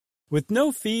With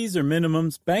no fees or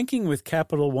minimums, banking with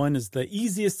Capital One is the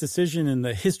easiest decision in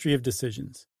the history of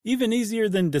decisions. Even easier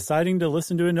than deciding to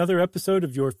listen to another episode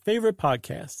of your favorite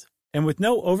podcast. And with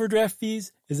no overdraft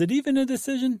fees, is it even a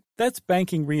decision? That's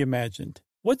banking reimagined.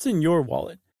 What's in your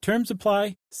wallet? Terms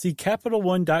apply. See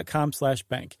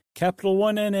CapitalOne.com/bank. Capital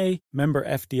One N.A., member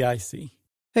FDIC.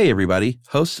 Hey everybody,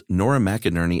 host Nora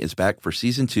McInerney is back for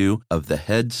Season 2 of The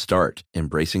Head Start,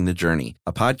 Embracing the Journey,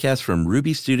 a podcast from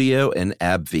Ruby Studio and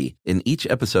AbbVie. In each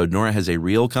episode, Nora has a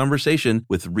real conversation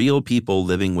with real people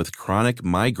living with chronic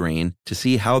migraine to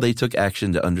see how they took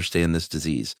action to understand this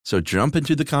disease. So jump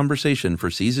into the conversation for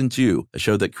Season 2, a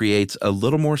show that creates a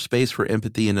little more space for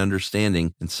empathy and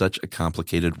understanding in such a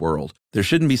complicated world. There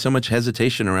shouldn't be so much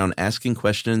hesitation around asking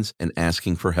questions and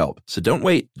asking for help. So don't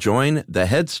wait. Join The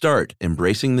Head Start,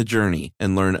 Embracing the Journey,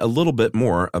 and learn a little bit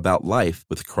more about life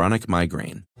with chronic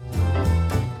migraine.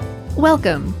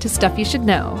 Welcome to Stuff You Should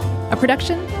Know, a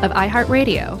production of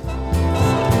iHeartRadio.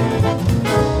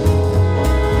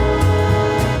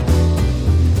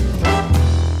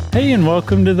 Hey, and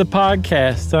welcome to the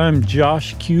podcast. I'm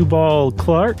Josh Q-Ball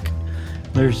Clark.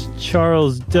 There's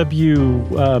Charles W.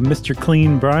 Mr.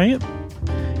 Clean Bryant.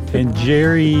 And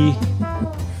Jerry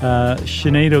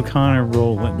Sinead O'Connor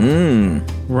Rowland.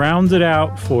 Rounds it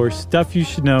out for Stuff You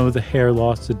Should Know, the Hair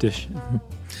Loss Edition.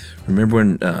 Remember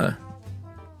when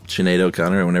Sinead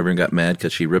O'Connor, when everyone got mad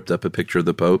because she ripped up a picture of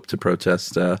the Pope to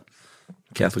protest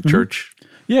Catholic Church?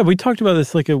 Yeah, we talked about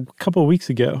this like a couple of weeks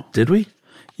ago. Did we?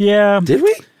 Yeah. Did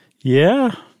we?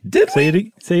 Yeah. Did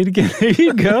we? Say it again. There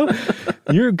you go.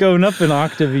 You're going up an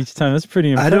octave each time. That's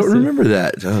pretty impressive. I don't remember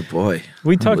that. Oh, boy.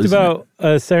 We talked about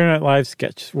a Saturday Night Live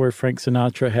sketch where Frank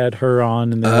Sinatra had her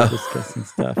on and they were discussing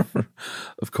stuff.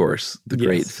 Of course. The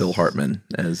great Phil Hartman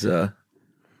as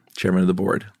chairman of the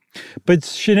board. But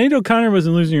Sinead O'Connor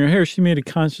wasn't losing her hair. She made a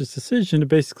conscious decision to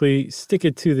basically stick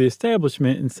it to the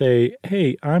establishment and say,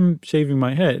 hey, I'm shaving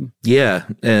my head. Yeah.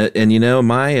 And you know,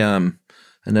 I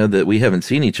know that we haven't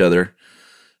seen each other,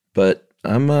 but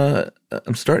I'm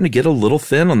starting to get a little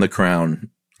thin on the crown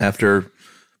after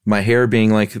my hair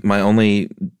being like my only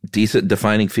decent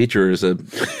defining feature as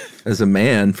a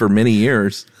man for many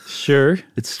years. Sure.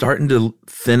 It's starting to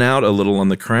thin out a little on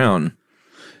the crown.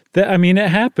 It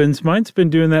happens. Mine's been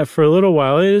doing that for a little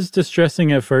while. It is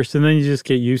distressing at first, and then you just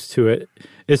get used to it,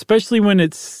 especially when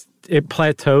it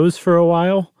plateaus for a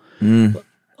while. Yeah.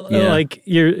 Like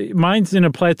mine's in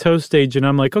a plateau stage, and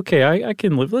I'm like, okay, I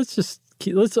can live. Let's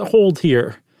hold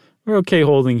here. We're okay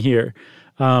holding here.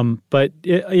 But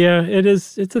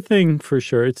it's a thing for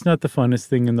sure. It's not the funnest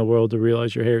thing in the world to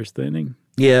realize your hair is thinning.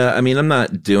 Yeah, I mean, I'm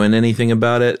not doing anything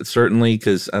about it, certainly,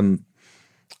 because I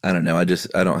don't know. I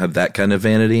don't have that kind of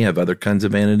vanity. I have other kinds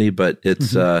of vanity, but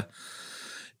it's, and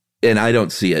I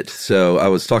don't see it. So I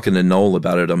was talking to Noel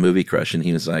about it on Movie Crush, and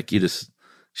he was like, you just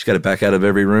got to back out of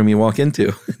every room you walk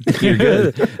into. You're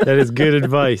good. That is good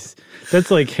advice.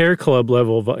 That's like hair club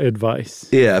level advice.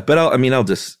 Yeah, but I'll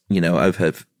just,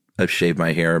 I've shaved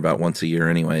my hair about once a year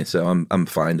anyway, so I'm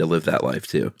fine to live that life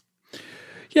too.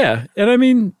 Yeah, and I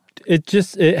mean,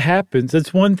 it happens.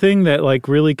 It's one thing that like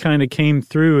really kind of came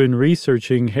through in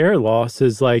researching hair loss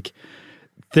is like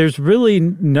there's really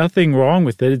nothing wrong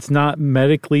with it. It's not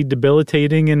medically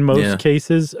debilitating in most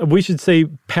cases. We should say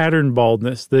pattern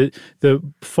baldness, the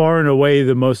far and away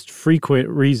the most frequent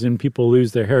reason people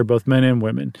lose their hair, both men and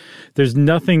women. There's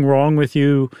nothing wrong with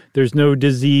you. There's no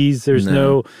disease. There's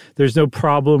no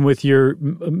problem with your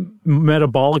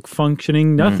metabolic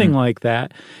functioning, nothing like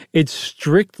that. It's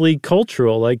strictly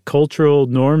cultural, like cultural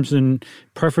norms and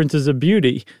preferences of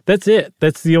beauty. That's it.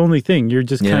 That's the only thing. You're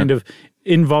just kind of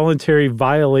involuntary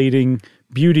violating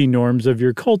beauty norms of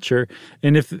your culture.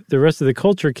 And if the rest of the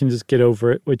culture can just get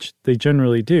over it, which they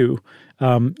generally do,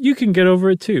 you can get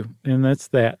over it too. And that's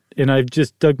that. And I've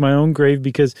just dug my own grave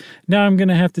because now I'm going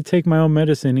to have to take my own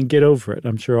medicine and get over it.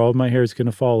 I'm sure all of my hair is going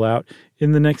to fall out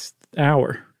in the next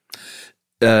hour.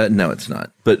 No, it's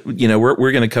not. But,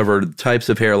 we're going to cover types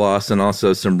of hair loss and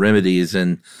also some remedies.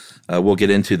 And we'll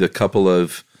get into the couple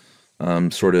of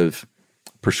sort of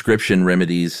prescription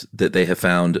remedies that they have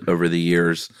found over the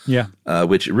years. Yeah.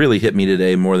 Which really hit me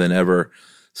today more than ever,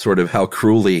 sort of how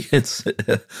cruelly it's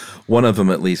one of them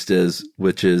at least is,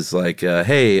 which is like,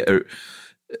 hey,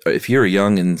 if you're a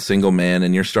young and single man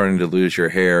and you're starting to lose your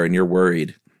hair and you're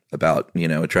worried about,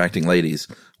 attracting ladies,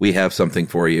 we have something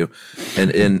for you.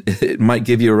 And it might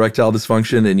give you erectile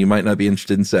dysfunction and you might not be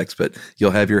interested in sex, but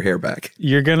you'll have your hair back.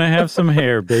 You're going to have some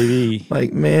hair, baby.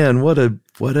 Like, man, what a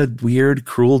weird,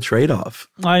 cruel trade-off.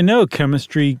 I know.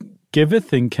 Chemistry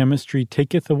giveth and chemistry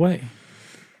taketh away.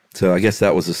 So I guess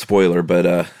that was a spoiler, but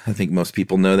I think most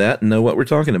people know that and know what we're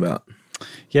talking about.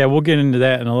 Yeah, we'll get into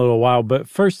that in a little while. But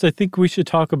first, I think we should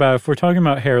talk about, if we're talking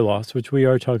about hair loss, which we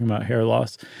are talking about hair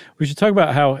loss, we should talk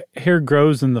about how hair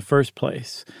grows in the first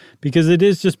place. Because it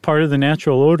is just part of the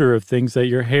natural order of things that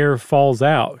your hair falls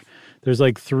out. There's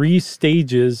like 3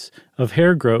 stages of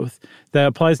hair growth that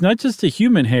applies not just to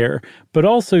human hair, but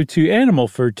also to animal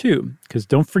fur too. Because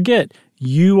don't forget,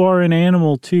 you are an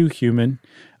animal too, human.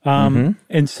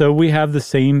 And so we have the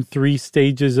same 3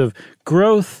 stages of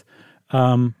growth,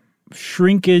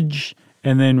 shrinkage,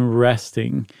 and then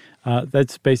resting.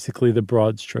 That's basically the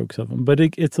broad strokes of them. But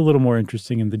it's a little more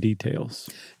interesting in the details.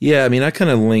 Yeah, I mean, I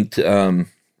kind of linked,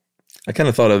 I kind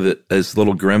of thought of it as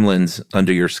little gremlins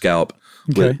under your scalp,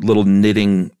 with little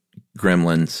knitting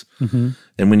gremlins.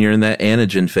 And when you're in that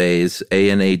anagen phase,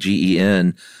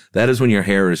 ANAGEN, that is when your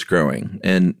hair is growing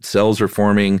and cells are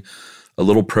forming a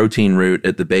little protein root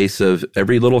at the base of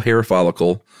every little hair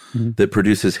follicle that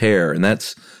produces hair. And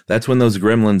that's when those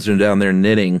gremlins are down there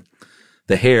knitting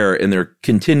the hair, and they're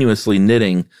continuously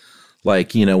knitting.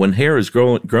 Like, you know, when hair is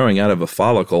growing out of a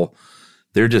follicle,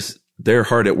 they're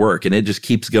hard at work, and it just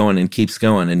keeps going,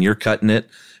 and you're cutting it,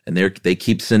 and they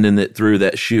keep sending it through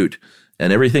that chute,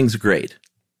 and everything's great.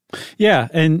 Yeah,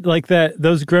 and like that,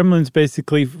 those gremlins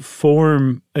basically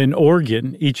form an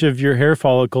organ. Each of your hair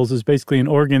follicles is basically an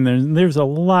organ. There's a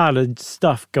lot of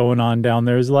stuff going on down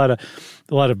there. There's a lot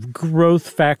of growth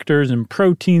factors and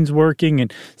proteins working,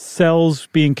 and cells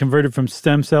being converted from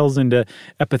stem cells into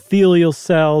epithelial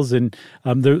cells, and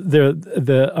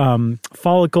the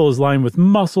follicle is lined with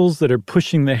muscles that are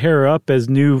pushing the hair up as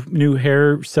new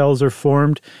hair cells are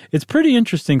formed. It's pretty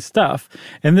interesting stuff.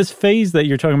 And this phase that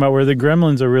you're talking about, where the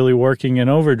gremlins are really working in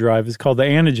overdrive, is called the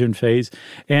anagen phase,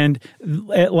 and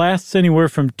it lasts anywhere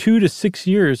from 2 to 6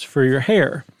 years for your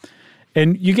hair.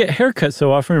 And you get haircuts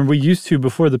so often, and we used to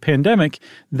before the pandemic,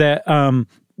 that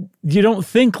you don't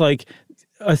think like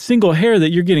a single hair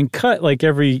that you're getting cut like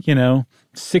every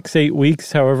 6-8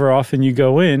 weeks, however often you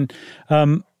go in,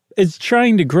 is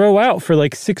trying to grow out for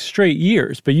like 6 straight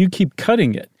years, but you keep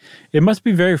cutting it. It must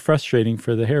be very frustrating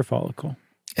for the hair follicle.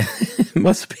 It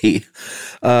must be.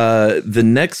 The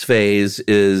next phase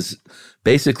is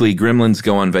basically gremlins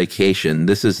go on vacation.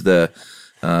 This is the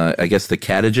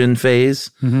catagen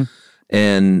phase.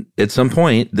 And at some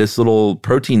point, this little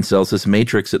protein cells, this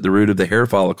matrix at the root of the hair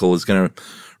follicle, is going to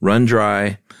run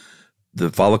dry. The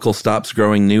follicle stops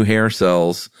growing new hair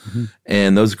cells,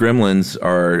 and those gremlins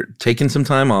are taking some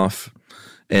time off.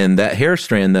 And that hair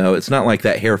strand, though, it's not like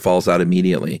that hair falls out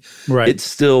immediately. Right. It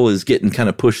still is getting kind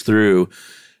of pushed through,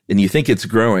 and you think it's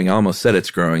growing. I almost said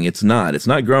it's growing. It's not. It's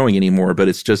not growing anymore, but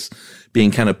it's just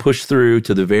being kind of pushed through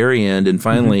to the very end, and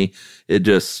finally it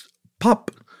just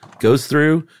goes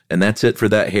through, and that's it for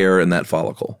that hair and that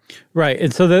follicle. Right.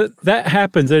 And so that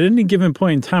happens at any given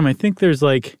point in time. I think there's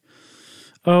like,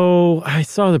 I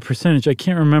saw the percentage. I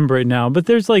can't remember it now, but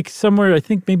there's like somewhere, I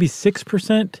think maybe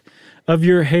 6% of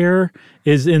your hair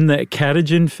is in the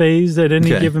catagen phase at any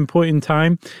given point in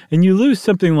time. And you lose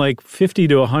something like 50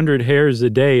 to 100 hairs a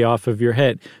day off of your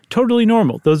head. Totally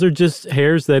normal. Those are just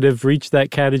hairs that have reached that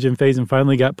catagen phase and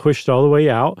finally got pushed all the way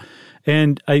out.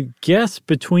 And I guess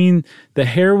between the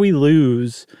hair we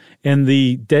lose and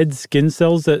the dead skin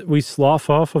cells that we slough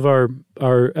off of our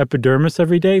epidermis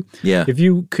every day, if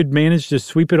you could manage to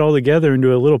sweep it all together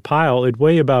into a little pile, it'd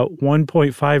weigh about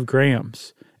 1.5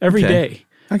 grams every day.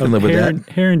 I can live with that.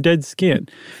 Hair and dead skin.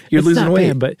 You're losing weight.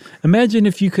 Bad, but imagine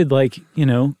if you could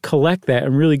collect that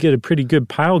and really get a pretty good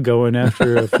pile going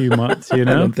after a few months,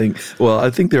 I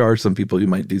think there are some people who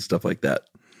might do stuff like that.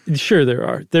 Sure there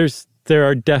are. There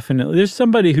are definitely. There's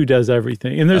somebody who does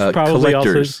everything. And there's probably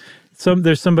collectors. Also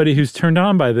there's somebody who's turned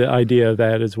on by the idea of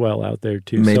that as well out there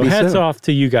too. Maybe so hats off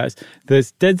to you guys.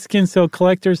 The dead skin cell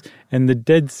collectors and the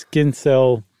dead skin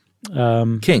cell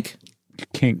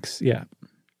kinks. Yeah.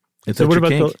 So what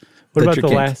about the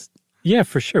last? Yeah,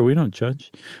 for sure. We don't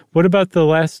judge. What about the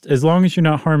last? As long as you're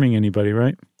not harming anybody,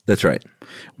 right? That's right.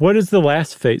 What is the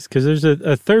last phase? Because there's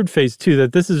a third phase too.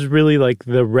 That this is really like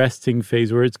the resting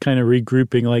phase, where it's kind of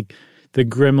regrouping. Like the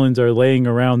gremlins are laying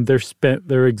around. They're spent.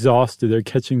 They're exhausted. They're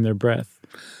catching their breath.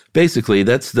 Basically,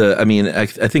 that's I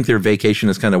think their vacation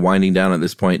is kind of winding down at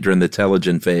this point during the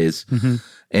telogen phase,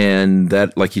 and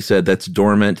that, like you said, that's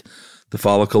dormant. The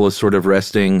follicle is sort of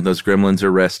resting. Those gremlins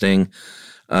are resting.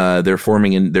 They're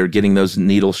forming and they're getting those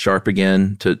needles sharp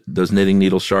again, to those knitting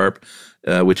needles sharp,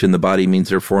 which in the body means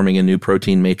they're forming a new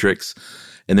protein matrix,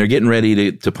 and they're getting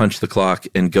ready to punch the clock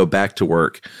and go back to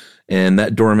work. And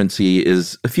that dormancy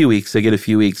is a few weeks. They get a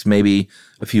few weeks, maybe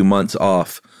a few months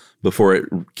off before it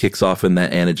kicks off in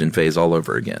that anagen phase all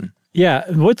over again. Yeah.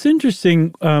 What's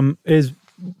interesting is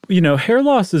hair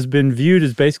loss has been viewed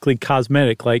as basically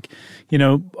cosmetic. Like,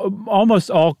 almost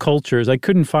all cultures, I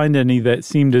couldn't find any that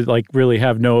seem to like really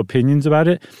have no opinions about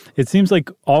it. It seems like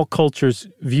all cultures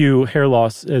view hair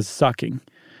loss as sucking,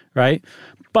 right?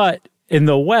 But in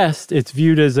the West, it's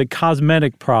viewed as a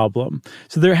cosmetic problem.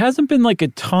 So there hasn't been like a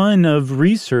ton of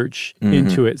research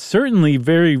into it. Certainly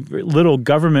very little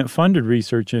government-funded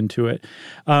research into it.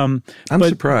 I'm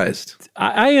surprised.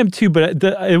 I am too, but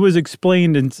it was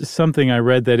explained in something I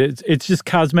read that it's just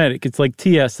cosmetic. It's like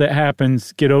TS that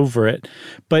happens, get over it.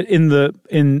 But in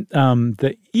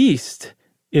the East,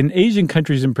 in Asian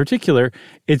countries in particular,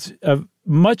 it's a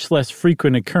much less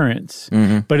frequent occurrence,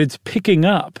 but it's picking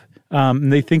up.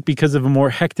 And they think because of a more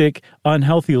hectic,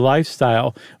 unhealthy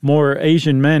lifestyle, more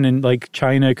Asian men in like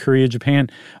China, Korea, Japan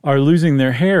are losing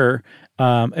their hair,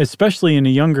 especially in a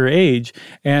younger age.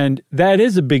 And that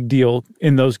is a big deal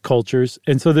in those cultures.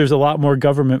 And so there's a lot more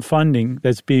government funding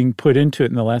that's being put into it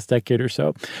in the last decade or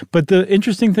so. But the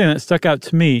interesting thing that stuck out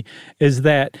to me is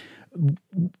that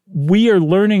we are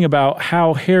learning about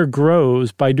how hair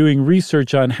grows by doing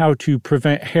research on how to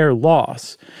prevent hair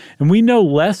loss. And we know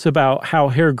less about how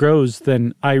hair grows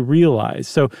than I realized.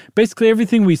 So basically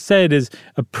everything we said is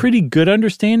a pretty good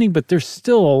understanding, but there's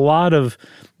still a lot of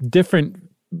different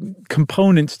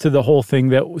components to the whole thing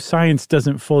that science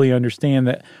doesn't fully understand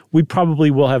that we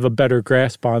probably will have a better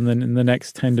grasp on than in the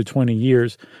next 10 to 20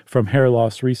 years from hair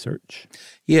loss research.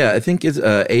 Yeah, I think it's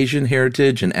Asian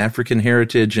heritage and African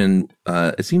heritage, and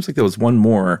it seems like there was one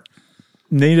more.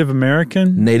 Native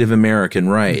American? Native American,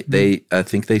 right. I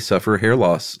think they suffer hair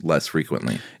loss less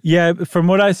frequently. Yeah, from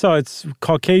what I saw, it's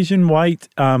Caucasian, white,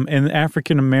 and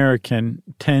African American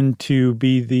tend to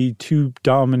be the two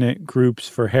dominant groups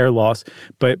for hair loss,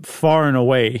 but far and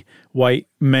away, white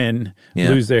men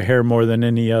lose their hair more than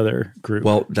any other group.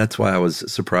 Well, that's why I was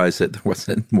surprised that there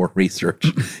wasn't more research,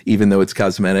 even though it's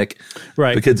cosmetic.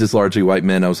 Right. Because it's largely white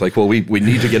men. I was like, well, we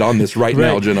need to get on this right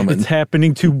now, gentlemen. It's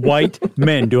happening to white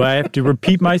men. Do I have to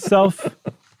repeat myself?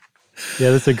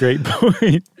 Yeah, that's a great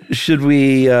point. Should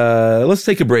we, let's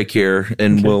take a break here,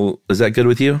 and is that good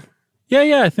with you?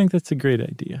 Yeah, I think that's a great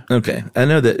idea. Okay. I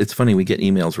know that it's funny, we get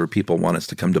emails where people want us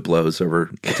to come to blows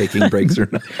over taking breaks or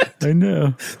not. I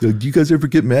know. Do you guys ever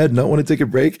get mad and not want to take a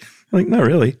break? I'm like, not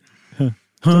really.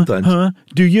 Sometimes.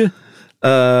 Do you?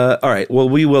 All right. Well,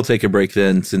 we will take a break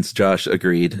then, since Josh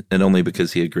agreed, and only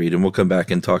because he agreed. And we'll come back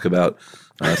and talk about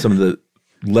some of the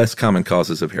less common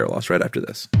causes of hair loss right after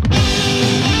this.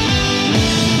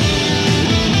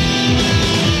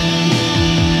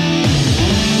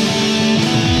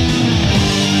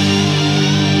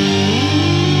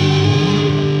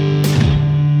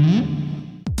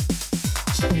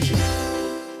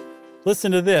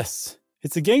 Listen to this.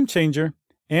 It's a game changer.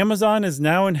 Amazon is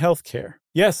now in healthcare.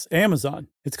 Yes, Amazon.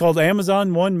 It's called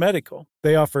Amazon One Medical.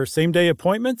 They offer same-day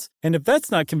appointments, and if that's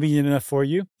not convenient enough for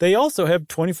you, they also have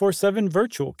 24/7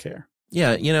 virtual care.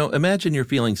 Yeah, imagine you're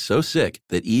feeling so sick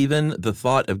that even the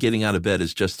thought of getting out of bed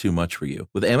is just too much for you.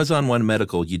 With Amazon One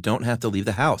Medical, you don't have to leave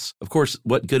the house. Of course,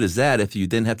 what good is that if you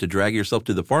then have to drag yourself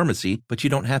to the pharmacy, but you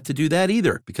don't have to do that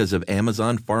either because of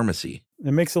Amazon Pharmacy.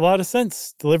 It makes a lot of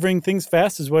sense. Delivering things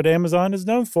fast is what Amazon is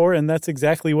known for, and that's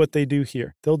exactly what they do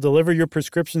here. They'll deliver your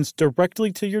prescriptions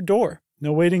directly to your door.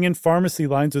 No waiting in pharmacy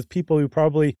lines with people who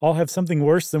probably all have something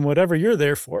worse than whatever you're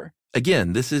there for.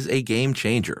 Again, this is a game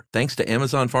changer. Thanks to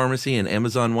Amazon Pharmacy and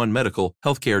Amazon One Medical,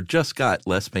 healthcare just got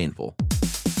less painful.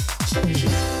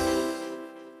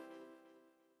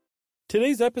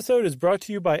 Today's episode is brought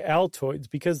to you by Altoids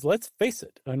because, let's face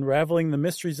it, unraveling the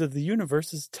mysteries of the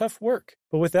universe is tough work.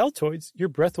 But with Altoids, your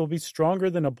breath will be stronger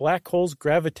than a black hole's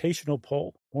gravitational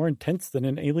pull, more intense than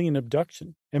an alien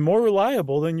abduction, and more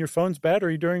reliable than your phone's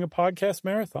battery during a podcast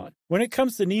marathon. When it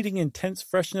comes to needing intense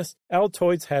freshness,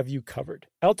 Altoids have you covered.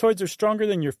 Altoids are stronger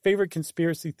than your favorite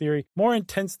conspiracy theory, more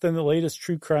intense than the latest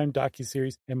true crime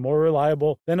docuseries, and more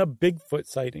reliable than a Bigfoot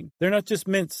sighting. They're not just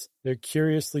mints, they're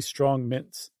curiously strong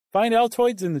mints. Find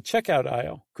Altoids in the checkout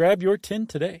aisle. Grab your tin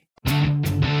today. Learning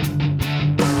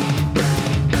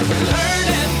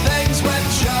things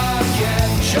with Chuck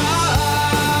and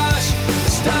Josh.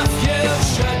 Stuff you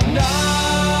should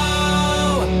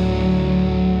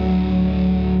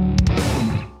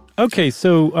know. Okay,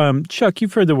 so Chuck,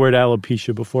 you've heard the word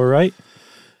alopecia before, right?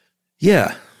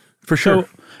 Yeah, for sure. So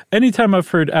anytime I've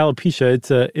heard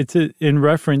alopecia, it's in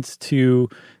reference to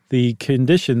the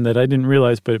condition that I didn't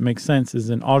realize, but it makes sense, is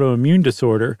an autoimmune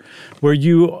disorder where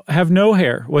you have no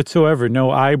hair whatsoever, no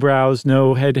eyebrows,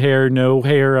 no head hair, no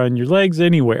hair on your legs,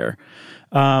 anywhere.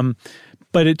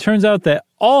 But it turns out that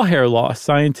all hair loss,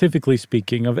 scientifically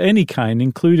speaking, of any kind,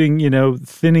 including,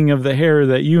 thinning of the hair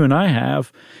that you and I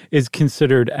have, is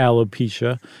considered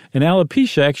alopecia. And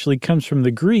alopecia actually comes from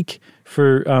the Greek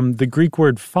for the Greek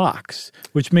word fox,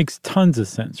 which makes tons of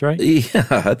sense, right? Yeah,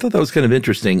 I thought that was kind of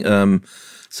interesting.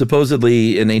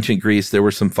 Supposedly in ancient Greece, there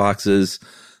were some foxes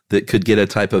that could get a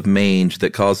type of mange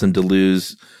that caused them to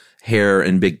lose hair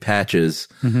in big patches.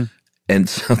 Mm-hmm. And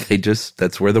so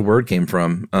that's where the word came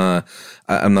from.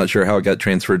 I'm not sure how it got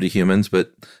transferred to humans,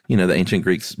 but, the ancient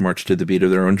Greeks marched to the beat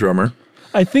of their own drummer.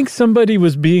 I think somebody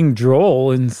was being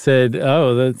droll and said,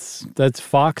 oh, that's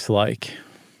fox-like.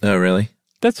 Oh, really?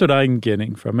 That's what I'm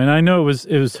getting from it. And I know it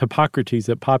was Hippocrates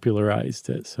that popularized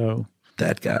it, so.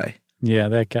 That guy. Yeah,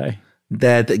 that guy.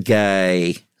 That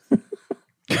guy.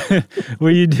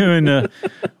 Were you doing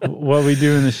what we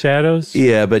do in the shadows?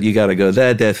 Yeah, but you got to go,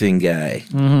 that effing guy.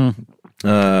 Mm-hmm.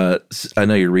 I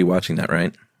know you're rewatching that,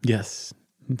 right? Yes.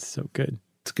 It's so good.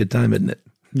 It's a good time, isn't it?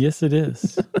 Yes, it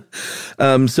is.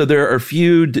 So there are a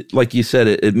few, like you said,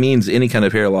 it means any kind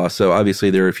of hair loss. So obviously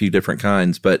there are a few different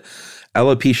kinds, but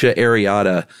alopecia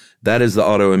areata, that is the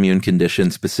autoimmune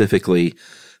condition specifically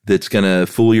that's going to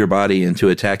fool your body into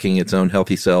attacking its own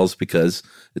healthy cells because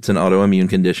it's an autoimmune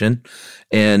condition,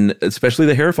 and especially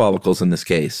the hair follicles in this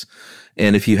case.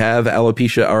 And if you have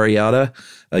alopecia areata,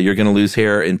 you're going to lose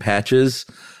hair in patches.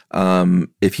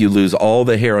 If you lose all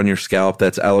the hair on your scalp,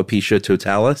 that's alopecia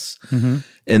totalis. Mm-hmm.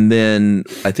 And then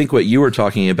I think what you were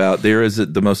talking about, there is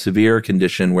the most severe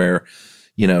condition where,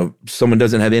 someone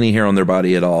doesn't have any hair on their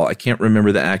body at all. I can't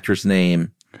remember the actor's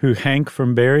name. Who, Hank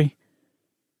from Barry?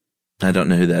 I don't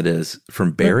know who that is.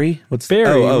 From Barry? What's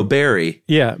Barry? Oh, Barry.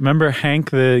 Yeah. Remember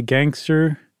Hank the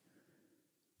gangster?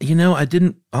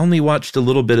 I only watched a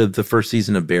little bit of the first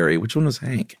season of Barry. Which one was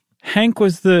Hank? Hank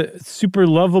was the super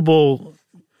lovable,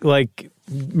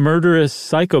 murderous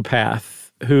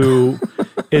psychopath who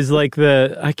is I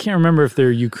can't remember if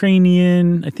they're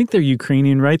Ukrainian. I think they're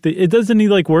Ukrainian, right? Doesn't he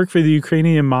work for the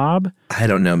Ukrainian mob? I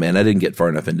don't know, man. I didn't get far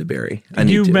enough into Barry.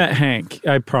 You met Hank,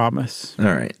 I promise. All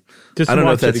right. I don't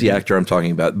know if that's the actor I'm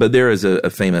talking about, but there is a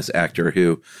famous actor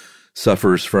who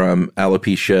suffers from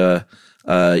alopecia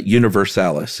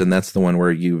universalis, and that's the one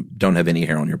where you don't have any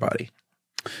hair on your body.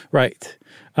 Right.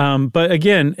 But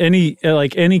again, any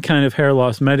kind of hair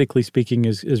loss, medically speaking,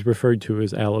 is referred to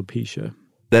as alopecia.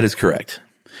 That is correct.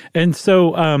 And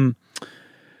so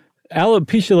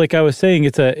alopecia, like I was saying,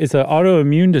 it's an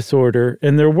autoimmune disorder,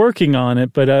 and they're working on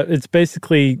it, but it's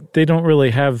basically they don't really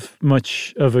have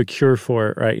much of a cure for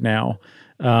it right now.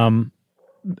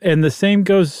 And the same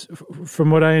goes,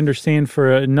 from what I understand,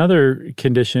 for another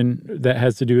condition that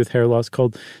has to do with hair loss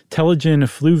called telogen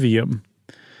effluvium.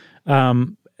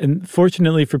 And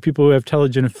fortunately for people who have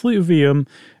telogen effluvium,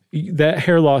 that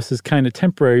hair loss is kind of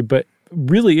temporary, but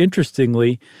really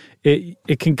interestingly,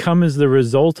 it can come as the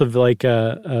result of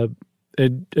a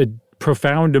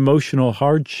profound emotional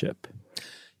hardship.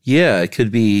 Yeah, it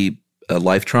could be a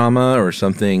life trauma or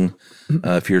something.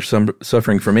 If you're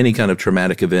suffering from any kind of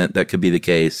traumatic event, that could be the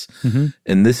case. Mm-hmm.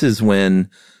 And this is when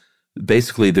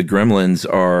basically the gremlins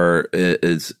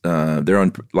they're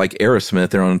on, like Aerosmith,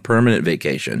 they're on permanent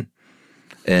vacation.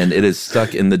 And it is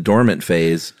stuck in the dormant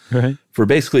phase for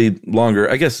basically longer,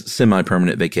 I guess,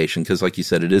 semi-permanent vacation, because like you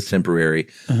said, it is temporary.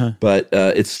 Uh-huh. But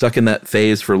it's stuck in that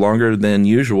phase for longer than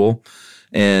usual.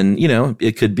 And,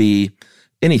 it could be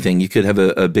anything. You could have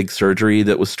a big surgery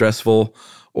that was stressful,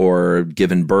 or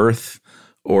given birth,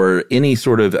 or any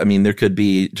sort of, there could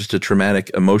be just a traumatic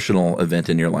emotional event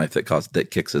in your life that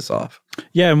kicks us off.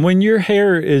 Yeah, and when your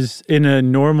hair is in a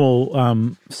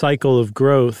normal cycle of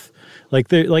growth,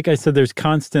 like I said, there's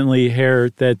constantly hair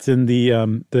that's in the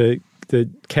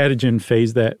catagen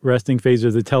phase, that resting phase,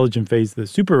 or the telogen phase, the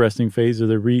super resting phase, or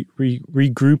the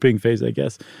regrouping phase, I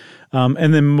guess.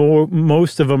 And then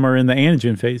most of them are in the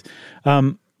anagen phase.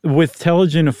 With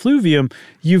telogen effluvium,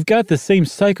 you've got the same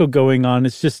cycle going on.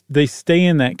 It's just they stay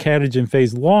in that catagen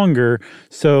phase longer,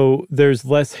 so there's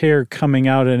less hair coming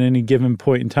out at any given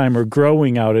point in time, or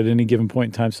growing out at any given point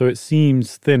in time, so it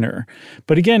seems thinner.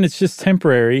 But again, it's just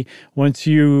temporary. Once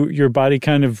your body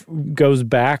kind of goes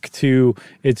back to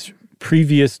its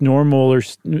previous normal or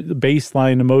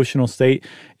baseline emotional state,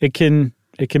 it can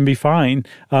be fine.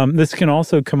 This can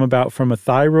also come about from a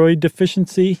thyroid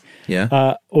deficiency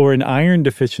or an iron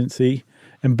deficiency.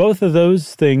 And both of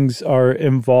those things are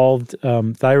involved.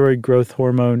 Thyroid growth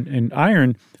hormone and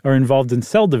iron are involved in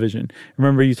cell division.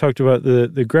 Remember, you talked about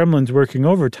the gremlins working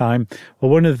overtime. Well,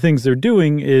 one of the things they're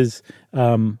doing is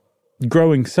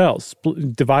growing cells,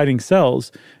 dividing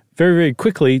cells very, very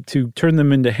quickly to turn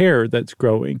them into hair that's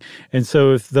growing. And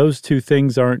so if those two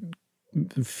things aren't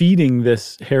feeding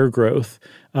this hair growth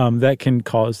that can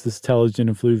cause this telogen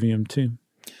effluvium too.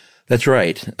 That's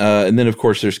right. And then, of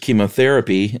course, there's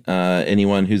chemotherapy.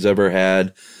 Anyone who's ever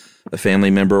had a family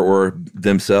member or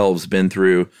themselves been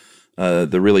through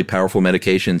the really powerful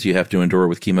medications you have to endure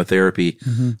with chemotherapy,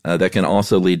 that can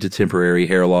also lead to temporary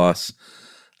hair loss.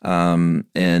 And,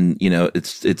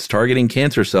 it's targeting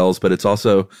cancer cells, but it's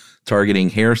also targeting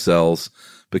hair cells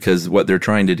because what they're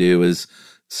trying to do is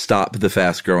stop the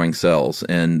fast-growing cells,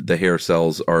 and the hair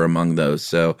cells are among those.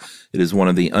 So it is one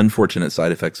of the unfortunate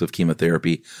side effects of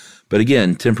chemotherapy. But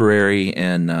again, temporary,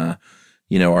 and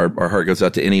our heart goes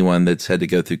out to anyone that's had to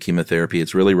go through chemotherapy.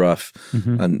 It's really rough.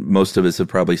 And most of us have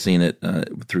probably seen it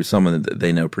through someone that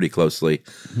they know pretty closely.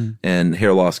 And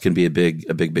hair loss can be a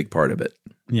big part of it.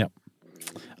 Yeah.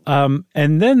 And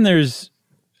then there's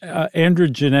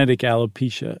androgenetic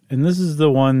alopecia, and this is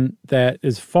the one that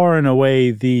is far and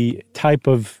away the type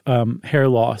of hair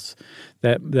loss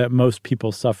that most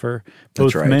people suffer,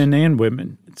 both men and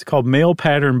women. It's called male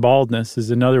pattern baldness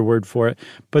is another word for it,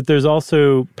 but there's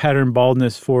also pattern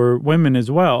baldness for women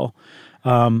as well.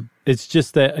 It's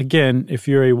just that, again, if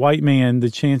you're a white man,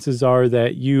 the chances are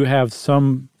that you have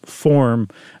some form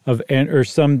of, or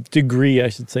some degree, I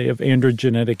should say, of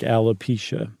androgenetic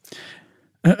alopecia.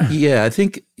 Yeah, I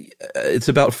think it's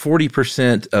about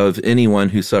 40% of anyone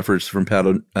who suffers from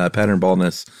pattern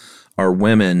baldness are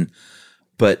women,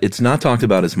 but it's not talked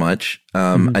about as much.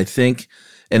 I think,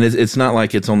 and it's not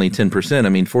like it's only 10%. I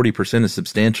mean, 40% is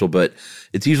substantial, but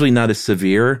it's usually not as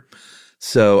severe.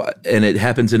 So, and it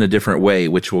happens in a different way,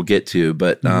 which we'll get to,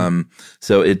 but,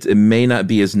 so it may not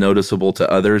be as noticeable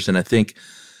to others. And I think,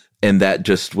 and that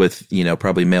just with,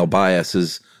 probably male bias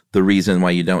is the reason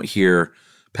why you don't hear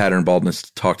pattern baldness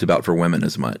talked about for women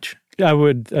as much.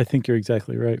 I think you're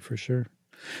exactly right, for sure.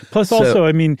 Plus also,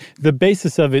 I mean, the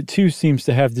basis of it too seems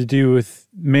to have to do with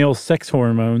male sex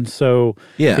hormones. So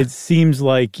it seems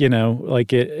like,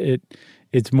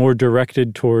 it's more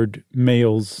directed toward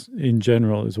males in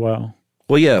general as well.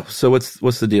 Well, yeah. So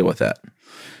what's the deal with that?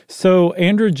 So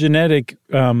androgenetic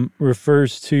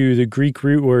refers to the Greek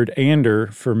root word ander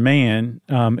for man,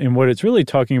 and what it's really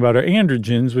talking about are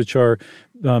androgens, which are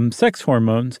sex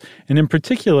hormones, and in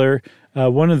particular,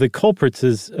 one of the culprits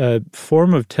is a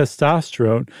form of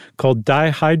testosterone called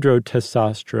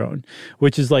dihydrotestosterone,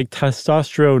 which is like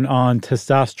testosterone on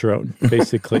testosterone,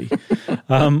 basically.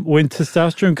 When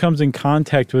testosterone comes in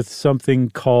contact with something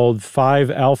called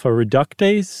 5-alpha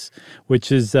reductase, which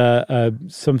is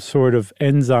some sort of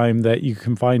enzyme that you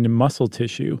can find in muscle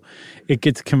tissue, it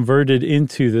gets converted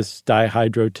into this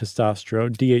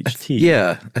dihydrotestosterone, DHT.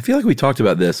 Yeah, I feel like we talked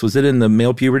about this. Was it in the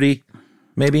male puberty,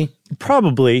 maybe?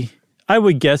 Probably. I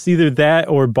would guess either that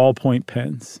or ballpoint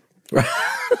pens.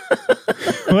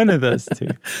 One of those two.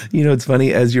 It's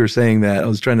funny. As you were saying that, I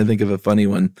was trying to think of a funny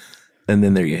one, and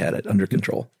then there you had it, under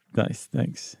control. Nice,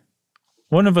 thanks.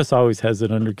 One of us always has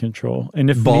it under control, and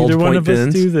if Bald neither one point of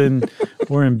pens. us do, then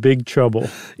we're in big trouble.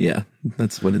 Yeah,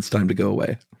 that's when it's time to go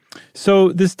away.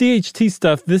 So this DHT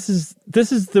stuff, this is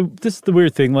the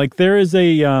weird thing. Like there is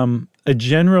a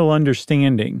general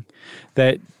understanding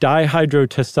that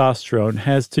dihydrotestosterone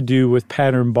has to do with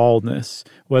pattern baldness,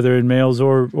 whether in males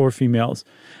or females,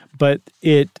 but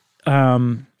it's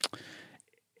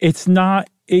not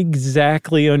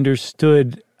exactly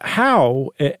understood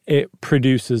how it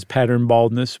produces pattern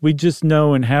baldness. We just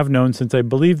know and have known since I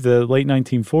believe the late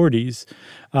 1940s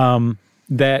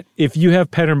that if you have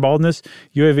pattern baldness,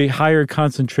 you have a higher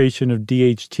concentration of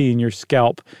DHT in your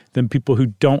scalp than people who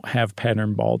don't have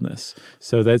pattern baldness.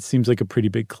 So that seems like a pretty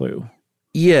big clue.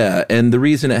 Yeah, and the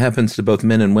reason it happens to both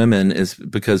men and women is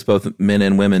because both men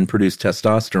and women produce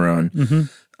testosterone.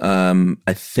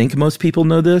 I think most people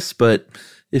know this, but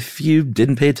if you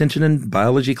didn't pay attention in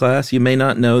biology class, you may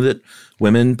not know that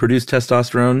women produce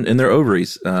testosterone in their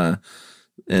ovaries.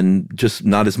 And just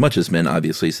not as much as men,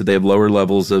 obviously. So they have lower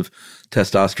levels of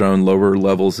testosterone, lower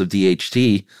levels of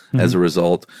DHT as a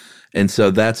result. And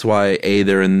so that's why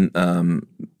they're in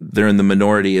the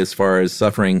minority as far as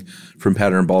suffering from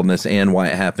pattern baldness, and why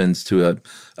it happens to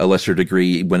a lesser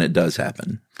degree when it does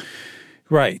happen.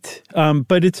 Right.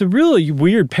 But it's a really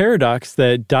weird paradox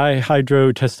that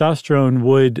dihydrotestosterone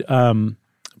would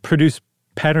produce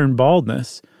pattern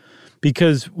baldness,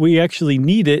 because we actually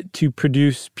need it to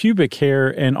produce pubic hair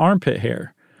and armpit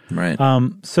hair. Right.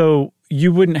 So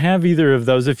you wouldn't have either of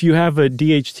those. If you have a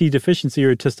DHT deficiency or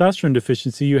a testosterone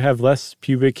deficiency, you have less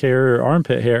pubic hair or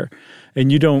armpit hair.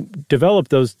 And you don't develop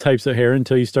those types of hair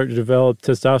until you start to develop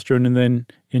testosterone and then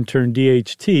in turn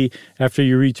DHT after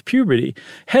you reach puberty.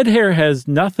 Head hair has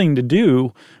nothing to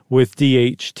do with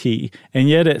DHT. And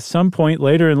yet at some point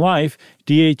later in life,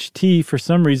 DHT for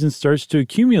some reason starts to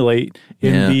accumulate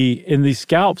in the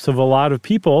scalps of a lot of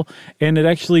people, and it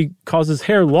actually causes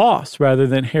hair loss rather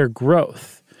than hair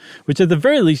growth, which at the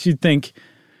very least you'd think,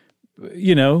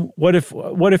 you know, what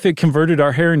if it converted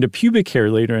our hair into pubic hair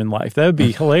later in life? That would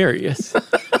be hilarious.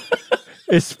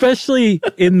 Especially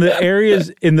in the areas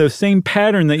in the same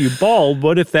pattern that you bald.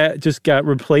 What if that just got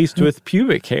replaced with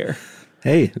pubic hair?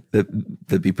 Hey,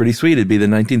 that'd be pretty sweet. It'd be the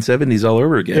 1970s all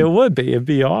over again. It would be. It'd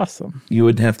be awesome. You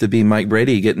wouldn't have to be Mike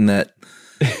Brady getting that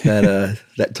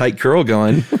tight curl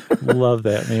going. Love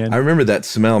that, man. I remember that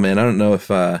smell, man. I don't know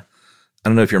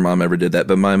if your mom ever did that,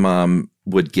 but my mom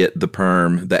would get the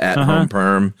perm, the at-home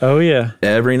perm. Oh yeah,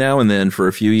 every now and then for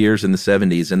a few years in the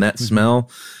 70s, and that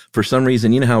smell. For some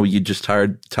reason, you know how you just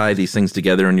tie these things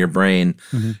together in your brain?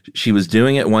 Mm-hmm. She was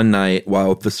doing it one night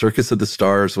while the Circus of the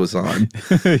Stars was on.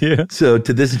 Yeah. So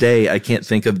to this day, I can't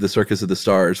think of the Circus of the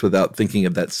Stars without thinking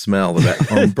of that smell of that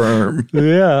home perm.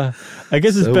 Yeah. I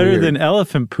guess it's So better weird. than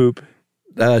elephant poop.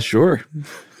 Sure.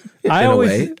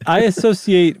 I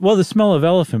associate, well, the smell of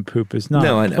elephant poop is not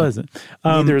I know. pleasant.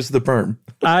 Neither is the perm.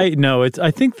 I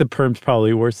think the perm's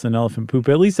probably worse than elephant poop.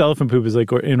 At least elephant poop is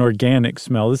like an organic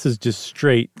smell. This is just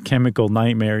straight chemical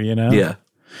nightmare, you know? Yeah.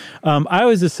 I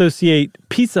always associate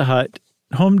Pizza Hut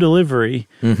home delivery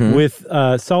with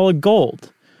solid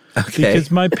gold. Okay. Because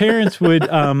my parents would,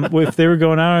 if they were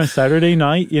going out on a Saturday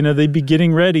night, you know, they'd be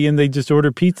getting ready and they'd just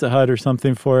order Pizza Hut or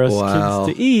something for us Wow.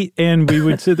 kids to eat. And we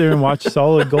would sit there and watch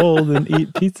Solid Gold and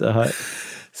eat Pizza Hut.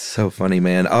 So funny,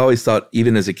 man. I always thought,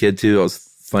 even as a kid too, it was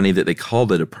funny that they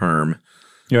called it a perm.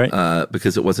 You're right.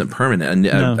 Because it wasn't permanent. And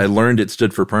No. I learned it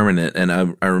stood for permanent. And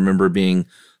I remember being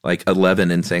like 11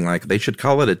 and saying like, they should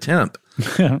call it a temp.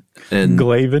 And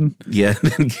Glavin. yeah,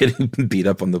 and getting beat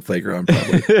up on the playground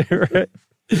probably Right.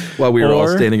 while we were all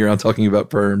Or- standing around talking about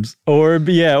perms. Or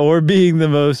being the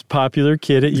most popular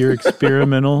kid at your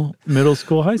experimental middle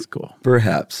school, high school.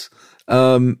 Perhaps.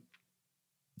 So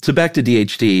back to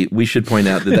DHT, we should point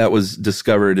out that was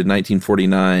discovered in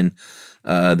 1949.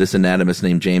 This anatomist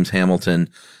named James Hamilton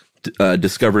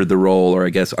discovered the role, or I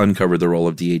guess uncovered the role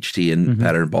of DHT in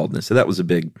pattern baldness. So that was a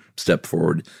big step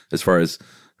forward as far as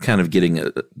kind of getting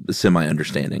a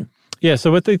semi-understanding. Yeah,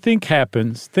 so what they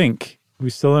happens, we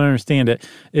still don't understand it,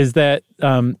 is that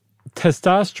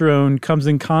testosterone comes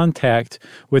in contact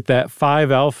with that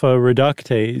 5-alpha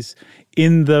reductase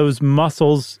in those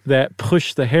muscles that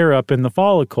push the hair up in the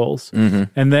follicles,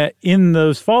 and that in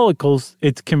those follicles,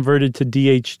 it's converted to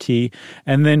DHT.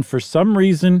 And then for some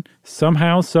reason,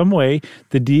 somehow, some way,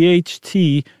 the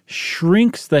DHT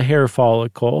shrinks the hair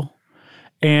follicle,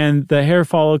 and the hair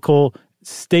follicle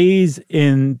stays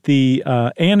in the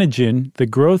anagen, the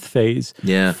growth phase,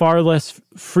 far less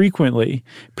frequently,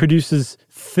 produces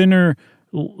thinner,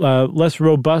 less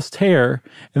robust hair,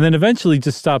 and then eventually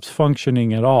just stops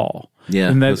functioning at all.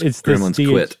 Yeah, and that those it's this gremlins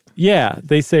quit. Yeah,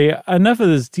 they say, enough of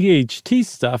this DHT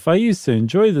stuff. I used to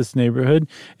enjoy this neighborhood,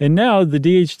 and now the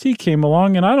DHT came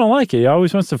along, and I don't like it. He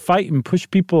always wants to fight and push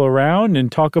people around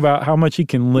and talk about how much he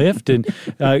can lift, and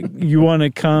you want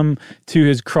to come to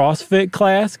his CrossFit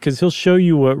class because he'll show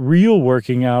you what real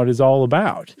working out is all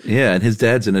about. Yeah, and his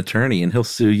dad's an attorney, and he'll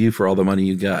sue you for all the money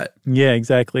you got. Yeah,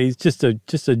 exactly. It's just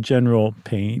a general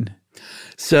pain.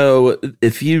 So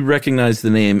if you recognize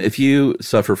the name, if you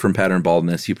suffer from pattern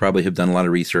baldness, you probably have done a lot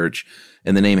of research,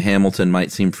 and the name Hamilton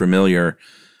might seem familiar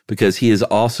because he is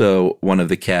also one of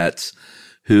the cats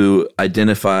who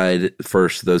identified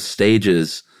first those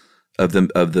stages of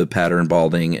the pattern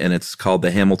balding, and it's called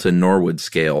the Hamilton-Norwood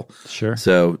scale. Sure.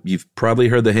 So you've probably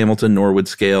heard the Hamilton-Norwood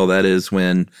scale. That is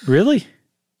when... Really?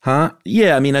 Huh?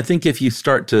 Yeah, I mean, I think if you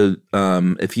start to,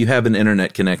 if you have an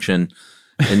internet connection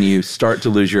and you start to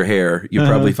lose your hair, you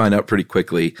probably find out pretty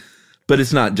quickly. But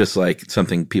it's not just like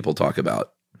something people talk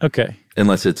about. Okay.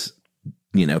 Unless it's,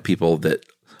 people that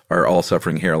are all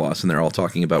suffering hair loss and they're all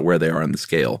talking about where they are on the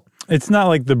scale. It's not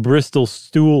like the Bristol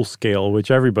stool scale, which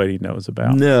everybody knows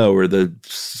about. No, or the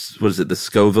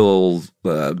Scoville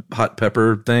hot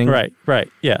pepper thing? Right,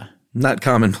 yeah. Not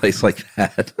commonplace like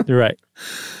that. You're right.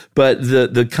 But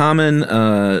the common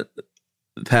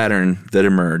pattern that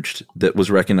emerged that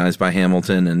was recognized by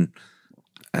Hamilton, and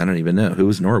I don't even know, who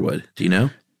was Norwood? Do you know?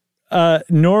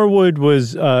 Norwood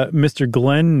was Mr.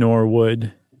 Glenn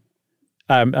Norwood.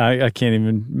 I can't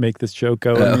even make this joke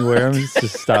go anywhere. I'm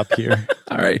just stop here.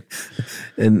 All right.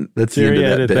 And that's the end Jerry, of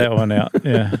that edit bit. that one out.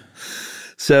 Yeah.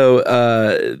 So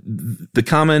the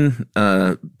common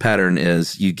pattern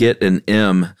is you get an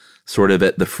M sort of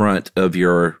at the front of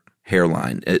your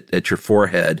hairline, at your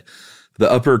forehead.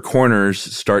 the upper corners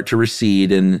start to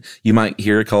recede, and you might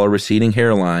hear it called a receding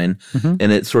hairline.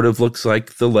 And it sort of looks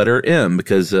like the letter M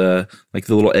because, like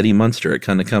the little Eddie Munster, it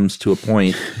kind of comes to a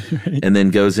point and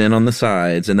then goes in on the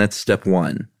sides. And that's step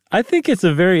one. I think it's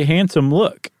a very handsome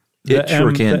look. It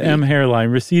sure can The be. M hairline,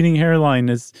 receding hairline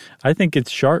I think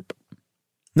it's sharp.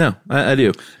 No, I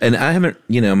do. And I haven't,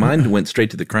 mine went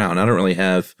straight to the crown. I don't really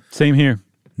have Same here.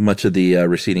 much of the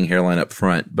receding hairline up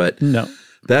front, but No.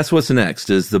 that's what's next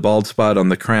is the bald spot on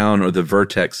the crown or the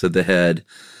vertex of the head.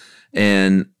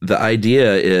 And the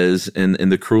idea is, in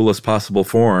the cruelest possible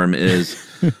form, is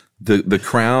the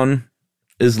crown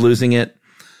is losing it,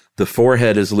 the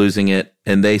forehead is losing it,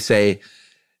 and they say,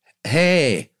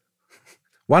 hey,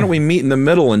 why don't we meet in the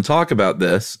middle and talk about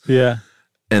this? Yeah.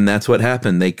 And that's what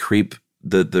happened. They creep,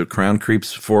 the crown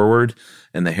creeps forward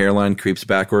and the hairline creeps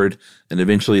backward. And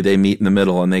eventually they meet in the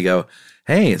middle and they go,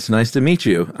 hey, it's nice to meet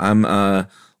you.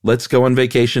 Let's go on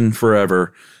vacation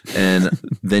forever. And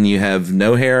then you have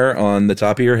no hair on the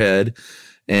top of your head.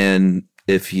 And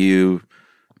if you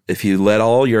let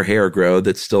all your hair grow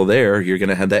that's still there, you're going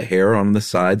to have that hair on the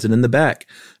sides and in the back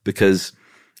because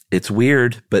it's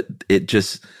weird, but it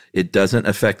doesn't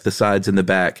affect the sides and the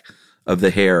back of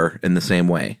the hair in the same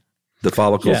way. The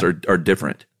follicles are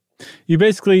different. You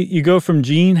go from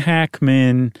Gene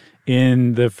Hackman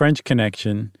in The French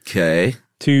Connection Okay.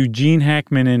 to Gene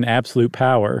Hackman in Absolute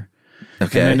Power.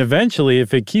 Okay. And then eventually,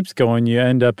 if it keeps going, you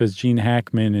end up as Gene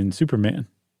Hackman in Superman.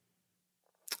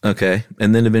 Okay.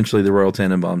 And then eventually the Royal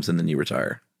Tenenbaums, and then you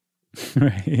retire.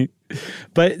 Right.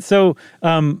 But so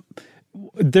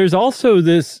there's also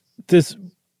this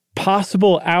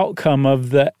possible outcome of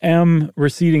the M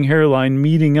receding hairline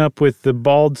meeting up with the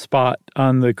bald spot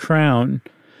on the crown,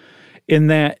 in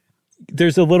that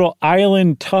there's a little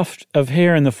island tuft of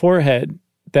hair in the forehead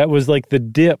that was like the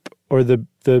dip or the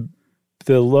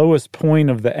lowest point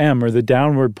of the M, or the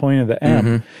downward point of the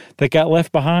M, that got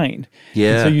left behind.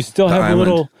 Yeah. And so you still the have island.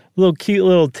 a little cute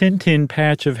little Tintin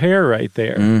patch of hair right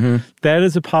there. That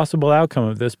is a possible outcome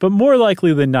of this. But more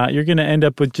likely than not, you're going to end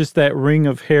up with just that ring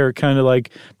of hair, kind of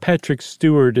like Patrick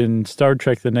Stewart in Star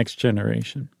Trek The Next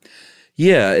Generation.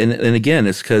 Yeah. And again,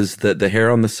 it's because the hair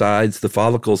on the sides, the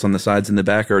follicles on the sides and the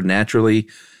back are naturally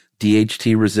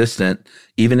DHT resistant,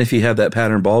 even if you have that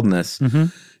pattern baldness.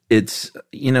 It's,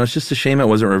 it's just a shame it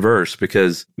wasn't reversed,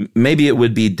 because maybe it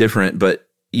would be different, but,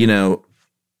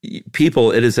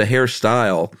 people, it is a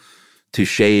hairstyle to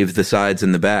shave the sides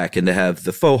and the back and to have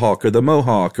the faux hawk or the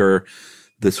mohawk or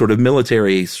the sort of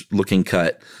military looking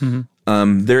cut.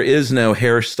 There is no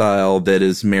hairstyle that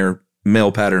is mere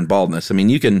male pattern baldness. I mean,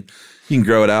 you can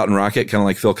grow it out and rock it, kind of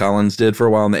like Phil Collins did for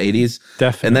a while in the 80s.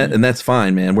 Definitely. And that's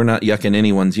fine, man. We're not yucking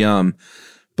anyone's yum.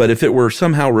 But if it were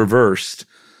somehow reversed,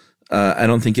 I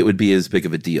don't think it would be as big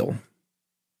of a deal.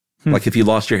 Like if you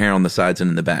lost your hair on the sides and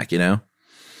in the back, I'm not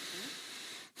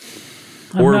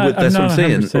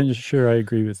 100% sure I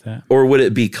agree with that. Or would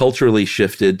it be culturally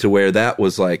shifted to where that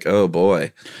was like, oh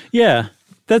boy. Yeah,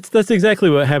 that's exactly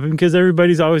what happened, because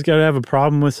everybody's always got to have a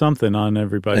problem with something on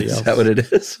everybody else. Is that what it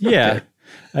is? Yeah.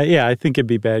 Okay. I think it'd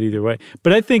be bad either way.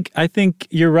 But I think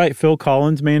you're right. Phil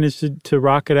Collins managed to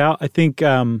rock it out. I think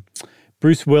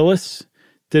Bruce Willis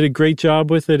did a great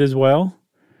job with it as well.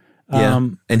 Yeah.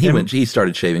 And he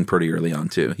started shaving pretty early on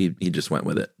too. He just went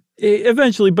with it.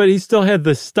 Eventually, but he still had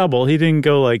the stubble. He didn't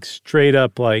go like straight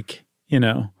up like,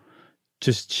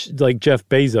 just like Jeff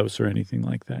Bezos or anything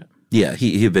like that. Yeah,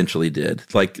 he eventually did.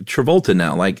 Like Travolta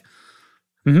now, like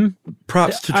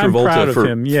props to I'm proud Travolta of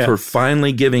him, yes. for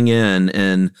finally giving in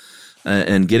and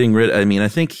getting rid. I mean, I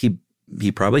think he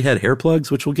probably had hair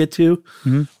plugs, which we'll get to,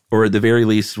 or at the very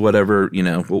least, whatever,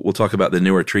 we'll talk about the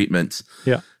newer treatments.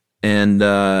 Yeah. And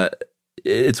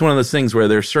it's one of those things where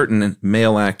there's certain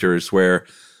male actors where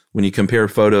when you compare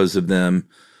photos of them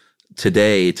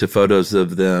today to photos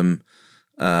of them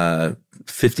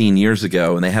 15 years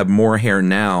ago, and they have more hair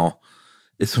now,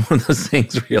 it's one of those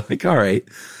things where you're like, all right,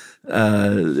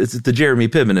 it's the Jeremy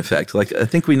Piven effect. Like, I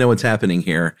think we know what's happening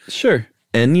here. Sure.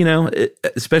 And,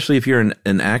 especially if you're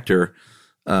an actor,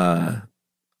 that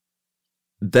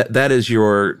is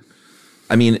your...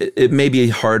 I mean, it may be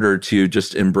harder to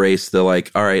just embrace the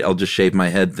like, all right, I'll just shave my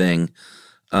head thing,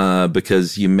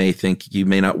 because you may think you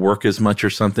may not work as much or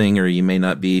something, or you may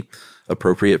not be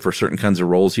appropriate for certain kinds of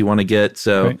roles you want to get.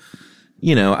 So, right.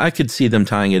 I could see them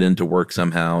tying it into work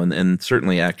somehow. And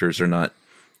certainly actors are not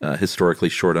historically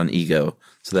short on ego.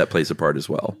 So that plays a part as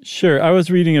well. Sure. I was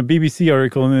reading a BBC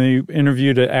article, and they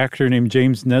interviewed an actor named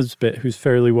James Nesbitt, who's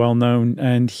fairly well known.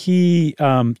 And he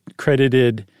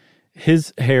credited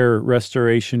his hair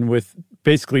restoration with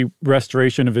basically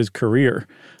restoration of his career.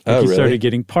 Like Oh, he really? started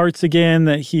getting parts again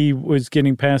that he was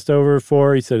getting passed over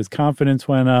for. He said his confidence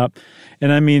went up.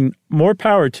 And I mean, more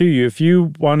power to you. If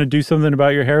you want to do something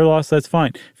about your hair loss, that's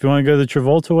fine. If you want to go the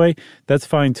Travolta way, that's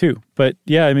fine too. But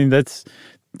yeah, I mean, that's,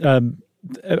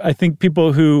 I think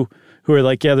people who are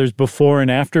like, yeah, there's before and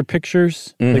after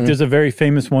pictures. Like there's a very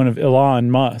famous one of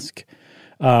Elon Musk.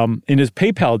 In his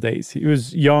PayPal days, he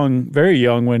was young, very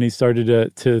young when he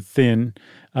started to thin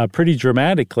pretty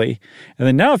dramatically. And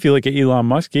then now if you look at Elon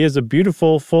Musk, he has a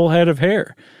beautiful full head of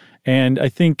hair. And I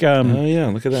think Oh, yeah,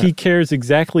 look at that. he cares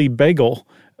exactly bagel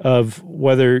of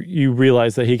whether you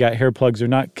realize that he got hair plugs or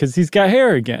not, because he's got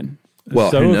hair again. Well,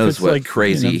 So who if knows it's what like,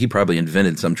 crazy. you know, He probably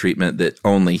invented some treatment that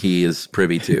only he is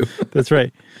privy to. That's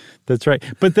right. That's right.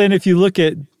 But then if you look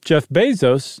at Jeff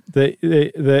Bezos,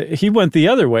 he went the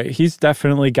other way. He's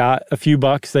definitely got a few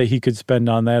bucks that he could spend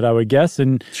on that, I would guess.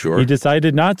 And Sure. he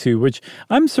decided not to, which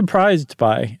I'm surprised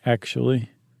by, actually.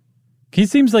 He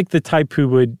seems like the type who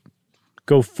would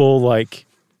go full, like,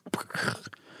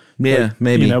 Yeah,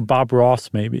 maybe. you know, Bob Ross,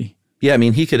 maybe. Yeah, I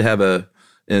mean, he could have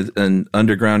an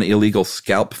underground illegal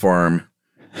scalp farm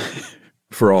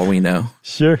for all we know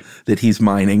Sure. that he's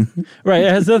mining. Right.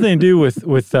 It has nothing to do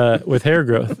with hair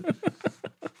growth.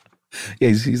 Yeah,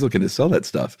 he's looking to sell that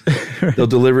stuff. They'll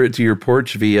deliver it to your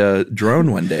porch via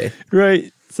drone one day.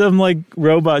 Right. Some like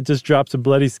robot just drops a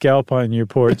bloody scalp on your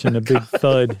porch and a big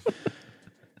thud.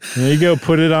 There you go.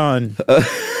 Put it on.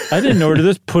 I didn't order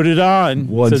this. Put it on.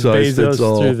 One says size Bezos fits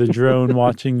all. through the drone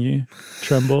watching you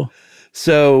tremble.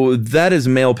 So that is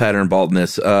male pattern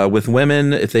baldness. With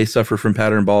women, if they suffer from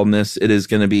pattern baldness, it is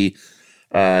going to be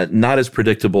not as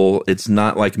predictable. It's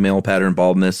not like male pattern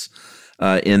baldness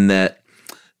in that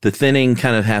the thinning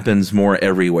kind of happens more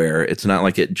everywhere. It's not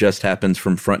like it just happens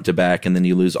from front to back and then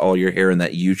you lose all your hair in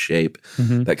that U shape,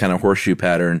 that kind of horseshoe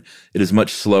pattern. It is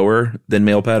much slower than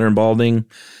male pattern balding.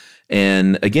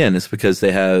 And again, it's because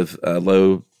they have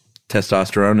low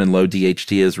testosterone and low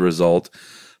DHT as a result.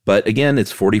 But again,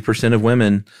 it's 40% of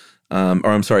women,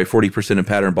 40% of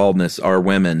pattern baldness are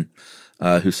women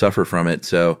who suffer from it.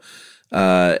 So,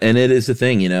 and it is a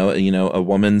thing, you know, a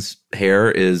woman's hair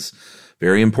is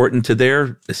very important to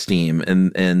their esteem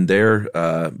and their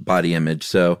body image.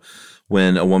 So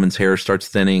when a woman's hair starts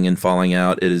thinning and falling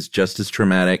out, it is just as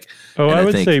traumatic. Oh, And I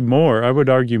would think- say more. I would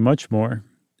argue much more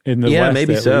in the yeah, West,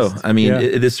 maybe at so. least. I mean, Yeah.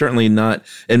 it is certainly not,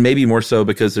 and maybe more so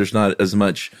because there's not as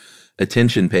much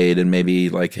attention paid and maybe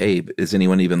like, hey, is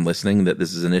anyone even listening that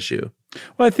this is an issue?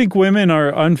 Well, I think women are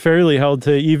unfairly held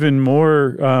to even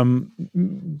more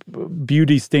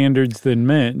beauty standards than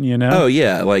men, you know? Oh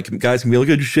yeah, like guys can be like,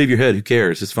 oh, just shave your head. Who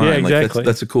cares? It's fine. Yeah, Like exactly.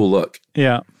 that's a cool look.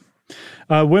 Yeah.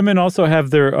 Women also have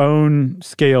their own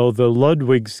scale, the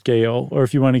Ludwig scale, or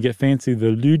if you want to get fancy,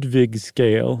 the Ludwig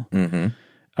scale. Mm-hmm.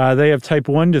 They have type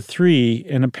 1 to 3,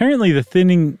 and apparently the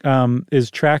thinning is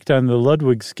tracked on the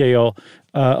Ludwig scale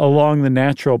along the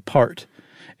natural part.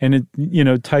 And, it, you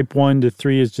know, type 1 to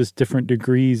 3 is just different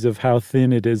degrees of how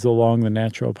thin it is along the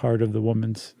natural part of the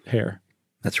woman's hair.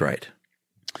 That's right.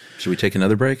 Should we take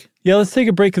another break? Yeah, let's take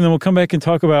a break and then we'll come back and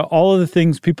talk about all of the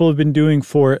things people have been doing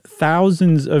for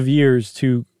thousands of years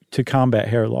to combat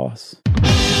hair loss.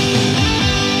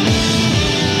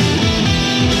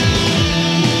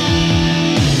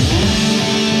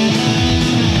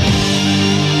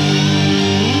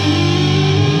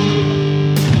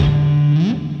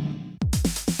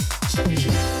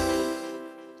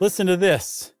 Listen to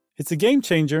this. It's a game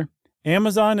changer.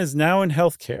 Amazon is now in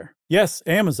healthcare. Yes,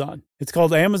 Amazon. It's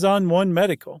called Amazon One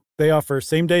Medical. They offer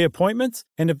same-day appointments,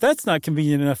 and if that's not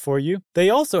convenient enough for you,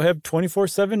 they also have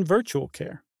 24/7 virtual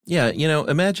care. Yeah, you know,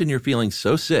 imagine you're feeling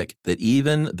so sick that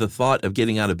even the thought of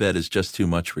getting out of bed is just too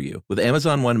much for you. With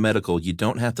Amazon One Medical, you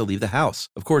don't have to leave the house.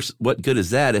 Of course, what good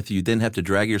is that if you then have to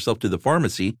drag yourself to the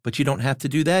pharmacy, but you don't have to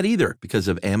do that either because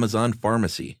of Amazon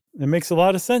Pharmacy. It makes a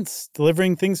lot of sense.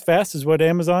 Delivering things fast is what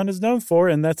Amazon is known for,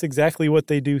 and that's exactly what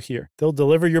they do here. They'll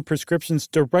deliver your prescriptions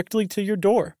directly to your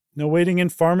door. No waiting in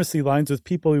pharmacy lines with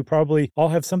people who probably all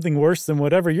have something worse than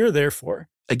whatever you're there for.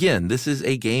 Again, this is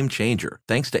a game changer.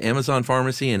 Thanks to Amazon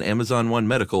Pharmacy and Amazon One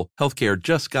Medical, healthcare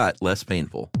just got less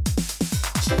painful.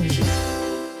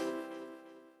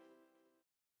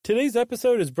 Today's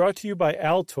episode is brought to you by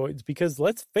Altoids because,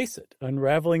 let's face it,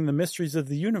 unraveling the mysteries of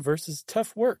the universe is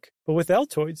tough work. But with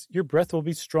Altoids, your breath will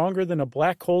be stronger than a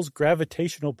black hole's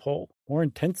gravitational pull, more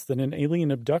intense than an alien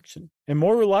abduction, and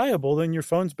more reliable than your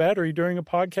phone's battery during a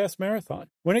podcast marathon.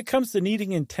 When it comes to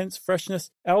needing intense freshness,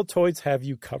 Altoids have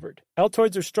you covered.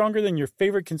 Altoids are stronger than your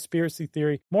favorite conspiracy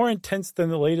theory, more intense than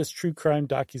the latest true crime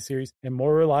docuseries, and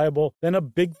more reliable than a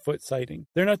Bigfoot sighting.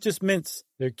 They're not just mints,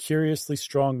 they're curiously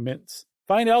strong mints.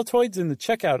 Find Altoids in the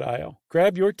checkout aisle.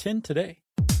 Grab your tin today.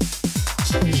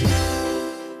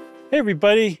 Hey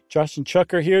everybody, Josh and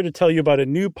Chuck are here to tell you about a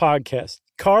new podcast,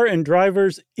 Car and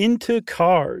Driver's Into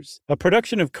Cars, a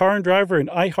production of Car and Driver and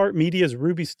iHeartMedia's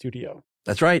Ruby Studio.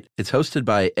 That's right. It's hosted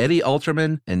by Eddie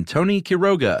Alterman and Tony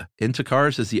Quiroga. Into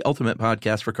Cars is the ultimate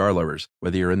podcast for car lovers.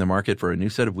 Whether you're in the market for a new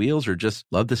set of wheels or just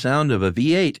love the sound of a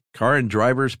V8, Car and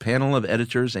Driver's panel of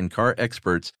editors and car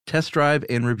experts test drive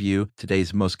and review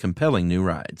today's most compelling new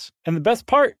rides. And the best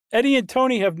part, Eddie and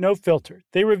Tony have no filter.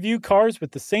 They review cars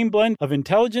with the same blend of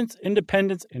intelligence,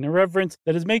 independence, and irreverence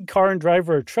that has made Car and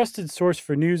Driver a trusted source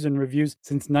for news and reviews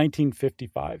since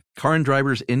 1955. Car and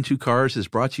Driver's Into Cars is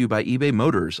brought to you by eBay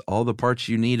Motors. All the parts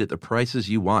you need at the prices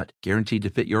you want, guaranteed to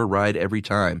fit your ride every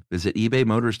time. Visit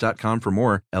ebaymotors.com for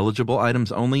more. Eligible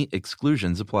items only.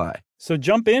 Exclusions apply. So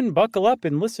jump in, buckle up,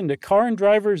 and listen to Car and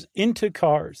Driver's Into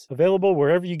Cars, available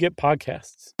wherever you get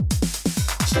podcasts.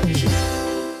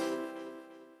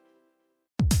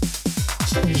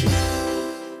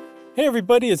 Hey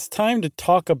everybody, it's time to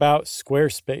talk about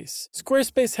Squarespace.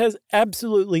 Squarespace has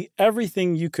absolutely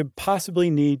everything you could possibly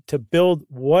need to build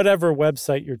whatever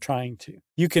website you're trying to.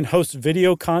 You can host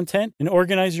video content and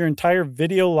organize your entire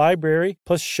video library,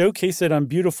 plus showcase it on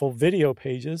beautiful video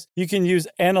pages. You can use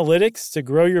analytics to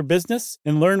grow your business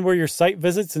and learn where your site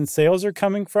visits and sales are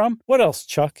coming from. What else,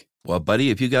 Chuck? Well, buddy,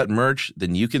 if you got merch,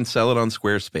 then you can sell it on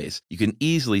Squarespace. You can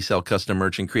easily sell custom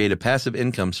merch and create a passive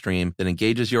income stream that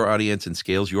engages your audience and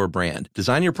scales your brand.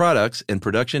 Design your products, and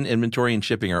production, inventory, and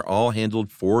shipping are all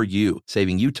handled for you,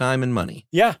 saving you time and money.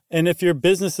 Yeah, and if your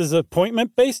business is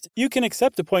appointment-based, you can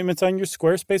accept appointments on your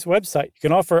Squarespace website. You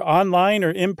can offer online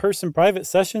or in-person private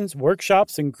sessions,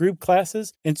 workshops, and group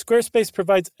classes, and Squarespace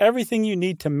provides everything you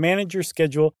need to manage your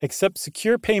schedule, accept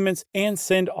secure payments, and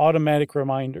send automatic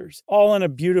reminders, all on a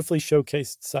beautifully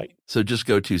showcased site. So just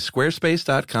go to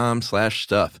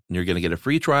squarespace.com/stuff, and you're going to get a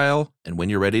free trial. And when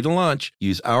you're ready to launch,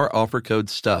 use our offer code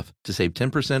STUFF to save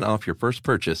 10% off your first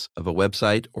purchase of a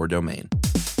website or domain.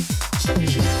 Learning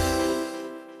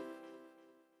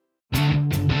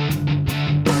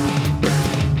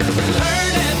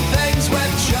things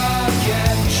with Chuck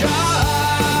and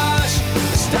Josh.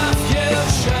 Stuff you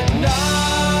should know.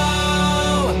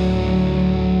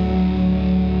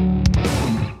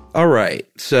 All right.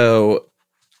 So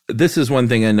this is one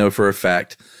thing I know for a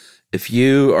fact. If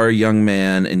you are a young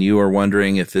man and you are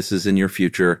wondering if this is in your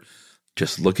future,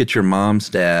 just look at your mom's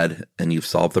dad and you've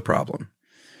solved the problem.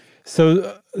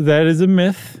 So that is a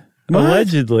myth. What?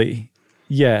 Allegedly,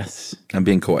 yes. I'm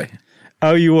being coy.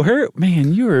 Oh, you were?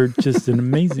 Man, you are just an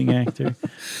amazing actor.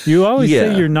 You always Yeah.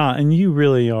 say you're not, and you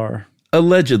really are.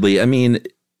 Allegedly. I mean,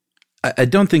 I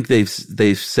don't think they've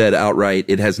said outright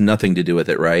it has nothing to do with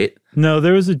it, right? No,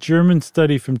 there was a German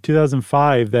study from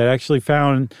 2005 that actually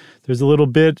found there's a little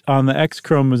bit on the X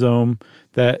chromosome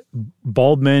that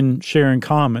bald men share in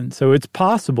common. So it's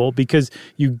possible because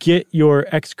you get your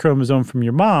X chromosome from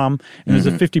your mom, and there's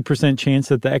a 50% chance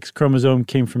that the X chromosome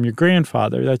came from your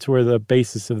grandfather. That's where the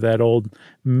basis of that old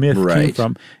myth came Right.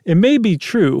 from. It may be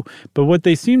true, but what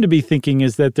they seem to be thinking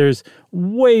is that there's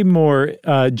way more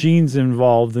genes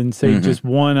involved than, say, just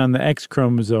one on the X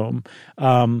chromosome.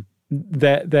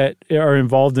 That are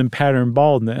involved in pattern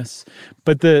baldness.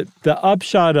 But the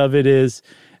upshot of it is,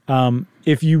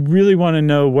 if you really want to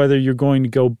know whether you're going to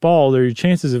go bald or your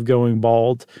chances of going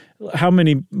bald, how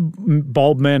many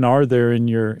bald men are there in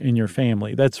your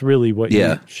family? That's really what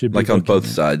you should be like on looking both at.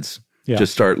 sides. Yeah.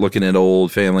 Just start looking at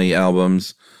old family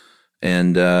albums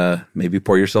and maybe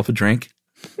pour yourself a drink.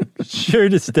 Sure,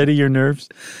 to steady your nerves.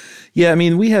 Yeah, I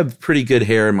mean, we have pretty good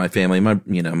hair in my family.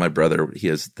 My brother, he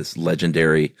has this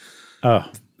legendary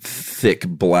thick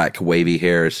black wavy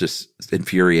hair. It's just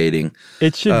infuriating.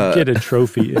 It should get a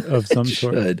trophy of some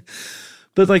sort. Should.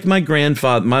 But like my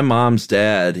grandfather, my mom's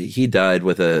dad, he died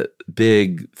with a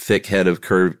big thick head of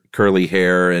curly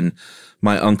hair, and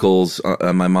my uncles,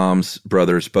 my mom's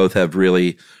brothers, both have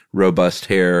really robust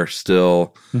hair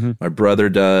still. My brother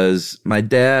does. My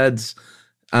dad's,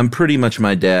 I'm pretty much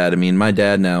my dad. I mean, my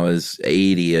dad now is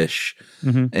 80-ish,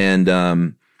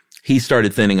 and he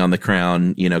started thinning on the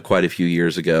crown, quite a few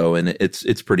years ago, and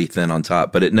it's pretty thin on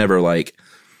top, but it never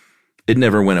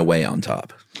went away on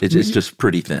top. It's just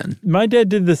pretty thin. My dad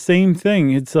did the same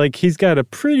thing. It's like he's got a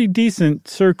pretty decent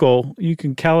circle you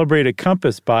can calibrate a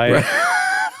compass by,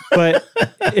 but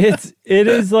it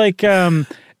is like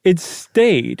it's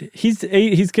stayed. He's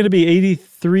going to be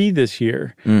 83 this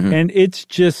year, and it's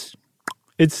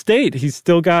it stayed. He's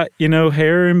still got,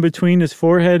 hair in between his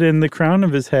forehead and the crown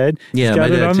of his head. Yeah, He's got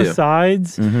my it dad on too. the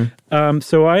sides.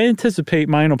 So I anticipate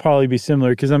mine will probably be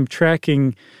similar because I'm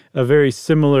tracking a very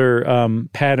similar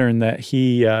pattern that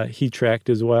he tracked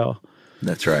as well.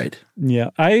 That's right.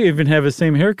 Yeah, I even have the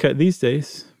same haircut these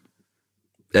days.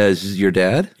 As your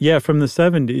dad? Yeah, from the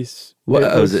 70s. What,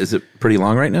 It was- is it pretty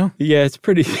long right now? Yeah, it's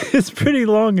pretty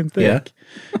long and thick.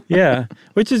 Yeah,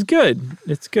 which is good.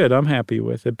 It's good. I'm happy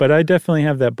with it. But I definitely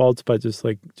have that bald spot just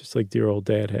like dear old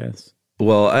dad has.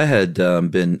 Well, I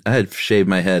had shaved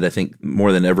my head, I think,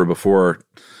 more than ever before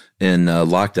in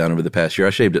lockdown over the past year.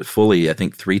 I shaved it fully, I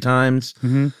think, 3 times,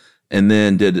 and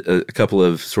then did a couple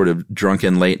of sort of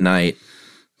drunken late night,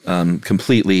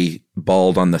 completely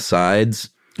bald on the sides,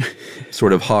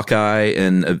 sort of Hawkeye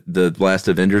and the last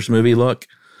Avengers movie look.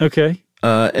 Okay.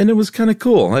 And it was kind of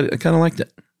cool. I kind of liked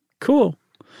it. Cool.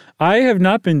 I have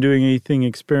not been doing anything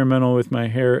experimental with my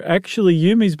hair. Actually,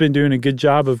 Yumi's been doing a good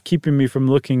job of keeping me from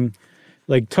looking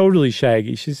like totally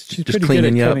shaggy. She's pretty good at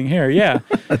cleaning you up. cutting hair. Yeah.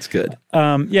 That's good.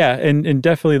 Yeah, and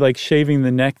definitely like shaving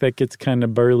the neck that gets kind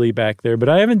of burly back there. But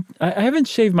I haven't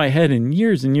shaved my head in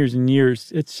years and years and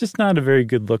years. It's just not a very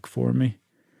good look for me.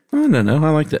 Oh, no, I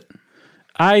liked it.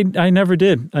 I never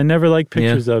did. I never liked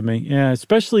pictures of me. Yeah,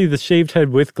 especially the shaved head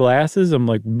with glasses. I'm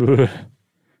like, bleh.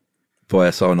 Boy, I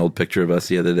saw an old picture of us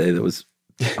the other day that was,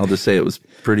 I'll just say it was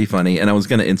pretty funny. And I was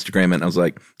going to Instagram it, and I was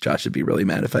like, Josh would be really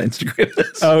mad if I Instagram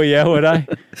this. Oh yeah, would I?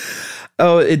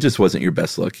 Oh, it just wasn't your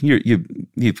best look.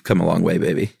 You've come a long way,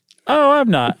 baby. Oh, I'm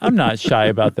not shy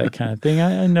about that kind of thing.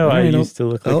 I know I right, used to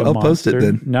look like a I'll monster. post it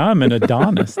then. Now I'm an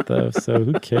Adonis though, so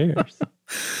who cares?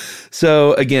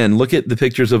 So again, look at the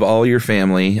pictures of all your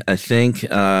family. I think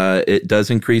it does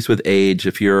increase with age.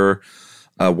 If you're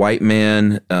a white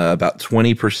man, about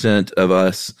 20% of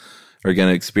us are going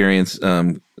to experience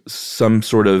some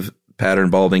sort of pattern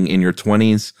balding in your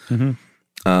 20s,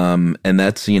 and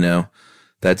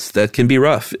that's that can be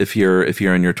rough if you're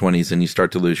in your 20s and you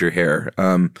start to lose your hair.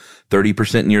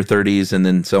 30% in your 30s, and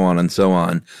then so on and so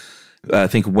on. I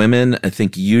think women,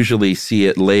 usually see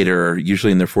it later,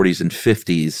 usually in their 40s and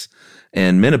 50s,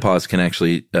 and menopause can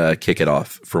actually kick it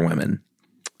off for women.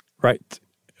 Right.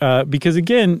 Because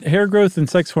again, hair growth and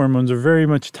sex hormones are very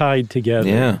much tied together.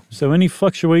 Yeah. So any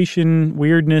fluctuation,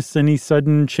 weirdness, any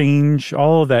sudden change,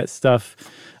 all of that stuff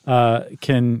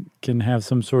can have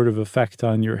some sort of effect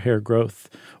on your hair growth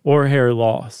or hair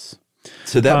loss.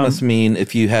 So that must mean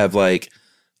if you have like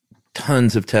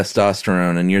tons of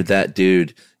testosterone and you're that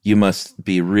dude, you must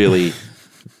be really,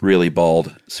 really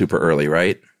bald super early,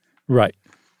 right? Right.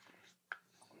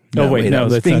 No,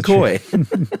 that's being not true. coy.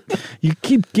 You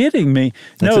keep getting me.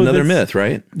 That's another myth,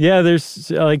 right? Yeah,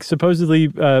 there's like supposedly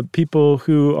people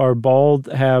who are bald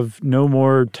have no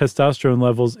more testosterone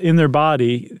levels in their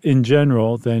body in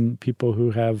general than people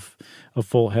who have a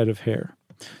full head of hair.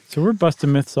 So we're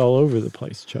busting myths all over the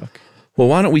place, Chuck. Well,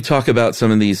 why don't we talk about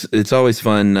some of these? It's always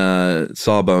fun,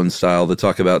 Sawbones style, to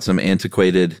talk about some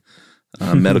antiquated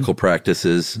medical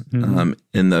practices.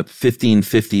 In the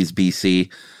 1550s BC,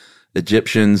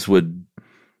 Egyptians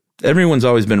everyone's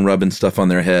always been rubbing stuff on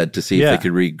their head to see if they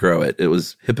could regrow it. It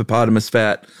was hippopotamus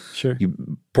fat, Sure.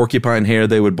 porcupine hair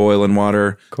they would boil in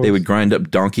water. They would grind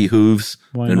up donkey hooves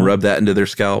and rub that into their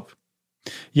scalp.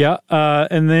 Yeah,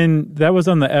 and then that was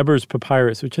on the Ebers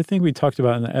Papyrus, which I think we talked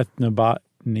about in the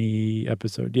ethnobotany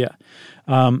episode. Yeah.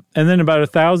 And then about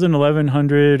 1,000,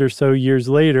 1,100 or so years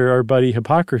later, our buddy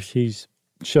Hippocrates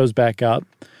shows back up,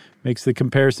 makes the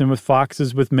comparison with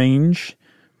foxes with mange,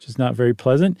 which is not very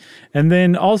pleasant, and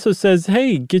then also says,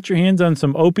 hey, get your hands on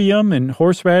some opium and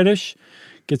horseradish,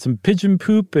 get some pigeon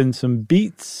poop and some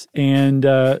beets and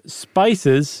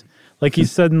spices, like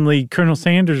he's suddenly Colonel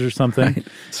Sanders or something. Right.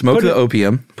 Smoke the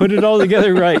opium. Put it all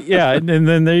together right, yeah, and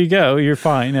then there you go. You're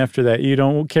fine after that. You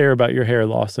don't care about your hair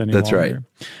loss any That's longer.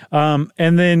 right.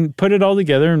 And then put it all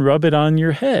together and rub it on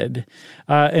your head.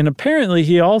 And apparently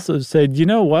he also said, you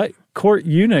know what? Court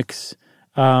eunuchs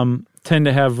tend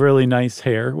to have really nice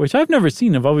hair, which I've never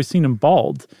seen. I've always seen them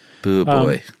bald. Boo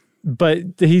boy. But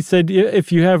he said,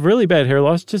 if you have really bad hair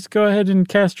loss, just go ahead and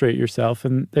castrate yourself.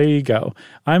 And there you go.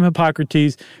 I'm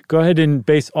Hippocrates. Go ahead and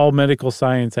base all medical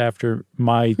science after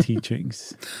my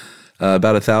teachings.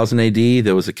 About 1000 AD,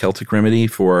 there was a Celtic remedy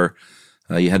for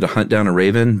you had to hunt down a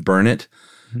raven, burn it,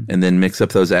 and then mix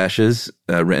up those ashes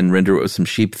and render it with some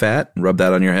sheep fat and rub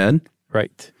that on your head.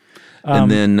 Right. And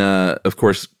then, of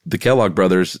course, the Kellogg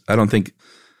brothers,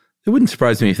 it wouldn't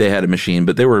surprise me if they had a machine,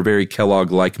 but they were very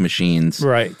Kellogg-like machines.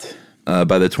 Right.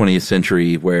 By the 20th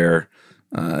century, where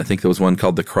I think there was one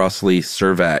called the Crossley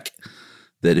Servac,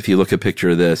 that if you look at a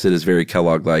picture of this, it is very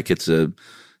Kellogg-like. It's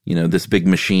this big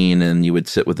machine, and you would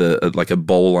sit with a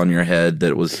bowl on your head that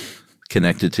it was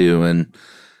connected to, and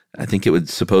I think it would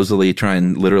supposedly try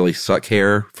and literally suck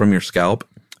hair from your scalp.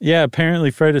 Yeah,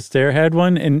 apparently Fred Astaire had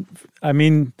one, and I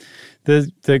mean,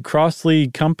 the Crossley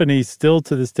company still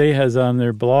to this day has on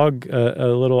their blog a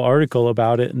little article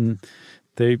about it, and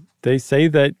they say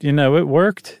that it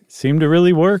worked, seemed to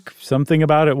really work. Something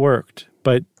about it worked,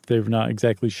 but they're not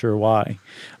exactly sure why.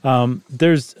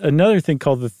 There's another thing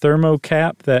called the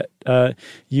thermocap that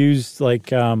used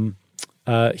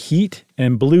heat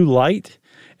and blue light,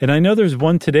 and I know there's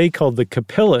one today called the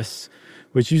Capillus,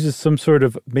 which uses some sort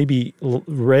of maybe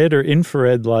red or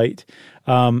infrared light.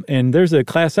 And there's a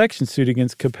class action suit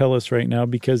against Capillus right now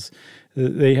because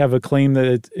they have a claim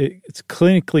that it's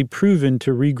clinically proven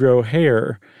to regrow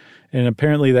hair. And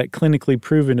apparently that clinically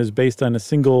proven is based on a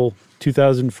single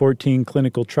 2014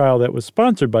 clinical trial that was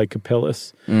sponsored by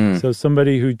Capillus. So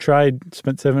somebody who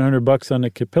spent $700 on a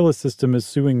Capillus system is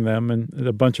suing them, and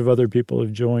a bunch of other people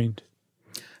have joined.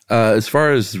 As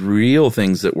far as real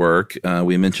things that work,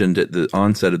 we mentioned at the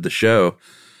onset of the show,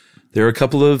 there are a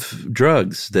couple of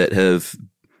drugs that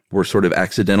were sort of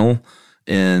accidental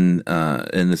in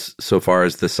so far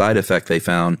as the side effect they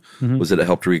found was that it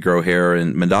helped regrow hair.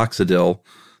 And minoxidil,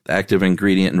 the active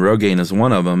ingredient in Rogaine, is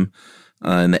one of them.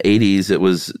 In the 80s, it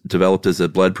was developed as a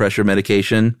blood pressure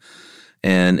medication,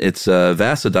 and it's a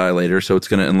vasodilator, so it's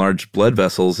going to enlarge blood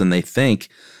vessels, and they think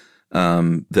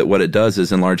that what it does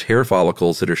is enlarge hair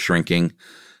follicles that are shrinking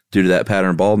due to that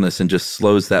pattern baldness and just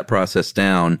slows that process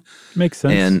down. Makes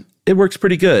sense. And it works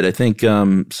pretty good. I think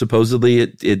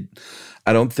supposedly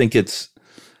I don't think it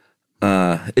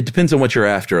depends on what you're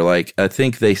after. Like, I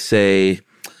think they say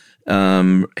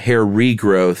hair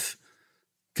regrowth,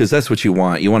 because that's what you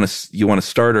want. You want to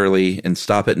start early and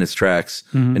stop it in its tracks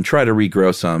and try to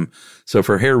regrow some. So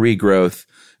for hair regrowth,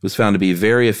 it was found to be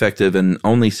very effective in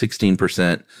only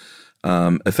 16%.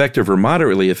 Effective or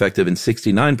moderately effective in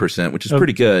 69%, which is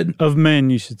pretty good. Of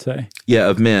men, you should say. Yeah,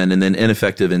 of men, and then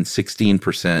ineffective in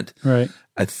 16%. Right.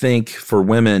 I think for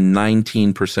women,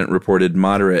 19% reported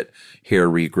moderate hair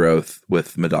regrowth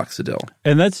with minoxidil.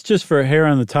 And that's just for hair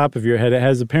on the top of your head. It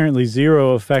has apparently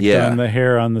zero effect on the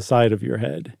hair on the side of your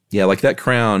head. Yeah, like that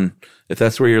crown, if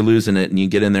that's where you're losing it and you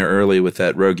get in there early with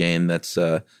that Rogaine, that's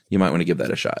you might want to give that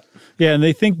a shot. Yeah, and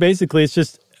they think basically it's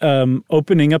just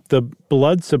opening up the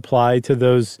blood supply to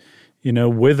those,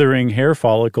 withering hair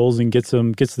follicles and gets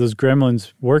those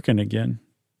gremlins working again.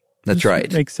 That's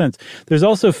right. Makes sense. There's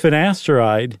also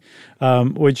finasteride,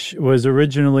 which was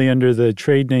originally under the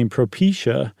trade name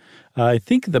Propecia. I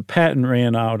think the patent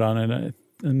ran out on it,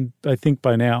 and I think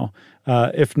by now,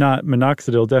 if not,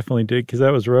 minoxidil definitely did, because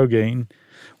that was Rogaine.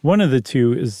 One of the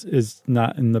two is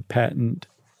not in the patent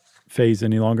phase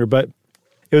any longer, but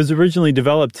it was originally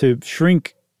developed to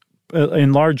shrink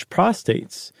enlarge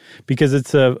prostates because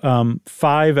it's a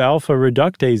 5-alpha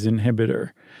reductase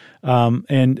inhibitor.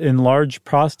 And enlarged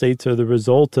prostates are the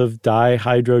result of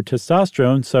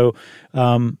dihydrotestosterone. So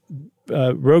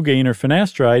Rogaine or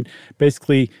finasteride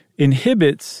basically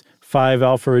inhibits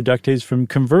 5-alpha reductase from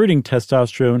converting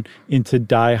testosterone into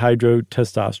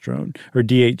dihydrotestosterone or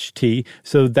DHT.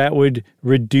 So that would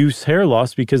reduce hair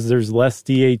loss because there's less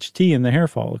DHT in the hair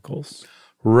follicles.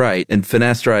 Right. And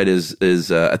finasteride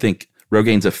is I think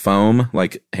Rogaine's a foam,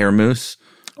 like hair mousse.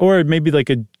 Or maybe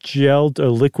like a gel, a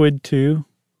liquid too.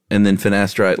 And then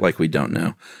finasteride, like we don't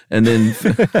know. And then,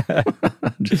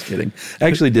 just kidding. I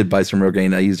actually did buy some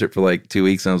Rogaine. I used it for like 2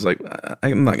 weeks, and I was like,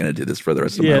 I'm not going to do this for the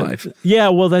rest of my life. Yeah,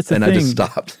 well, that's the thing. And I just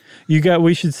stopped.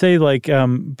 We should say like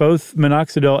both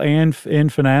minoxidil and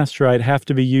finasteride have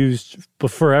to be used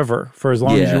forever for as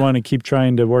long as you want to keep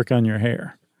trying to work on your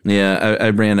hair. Yeah,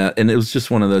 I ran out, and it was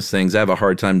just one of those things. I have a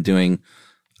hard time doing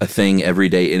a thing every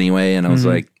day anyway, and I was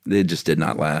like, it just did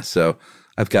not last. So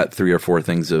I've got 3 or 4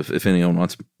 things of, if anyone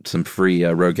wants some free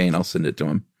Rogaine, I'll send it to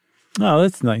them. Oh,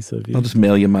 that's nice of you. I'll just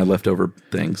mail you my leftover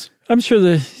things. I'm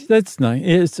sure that's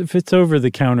nice. If it's over the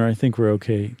counter, I think we're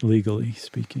okay, legally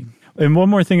speaking. And one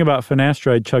more thing about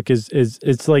finasteride, Chuck, is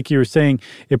it's like you were saying,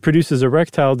 it produces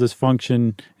erectile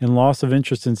dysfunction and loss of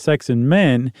interest in sex in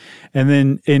men. And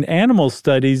then in animal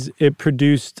studies, it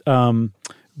produced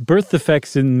birth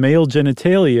defects in male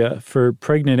genitalia for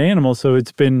pregnant animals. So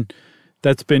that's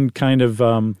been kind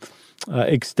of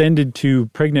extended to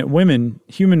pregnant women,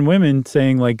 human women,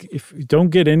 saying like, if don't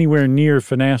get anywhere near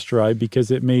finasteride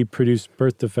because it may produce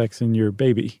birth defects in your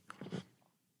baby.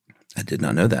 I did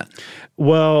not know that.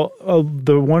 Well,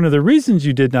 one of the reasons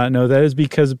you did not know that is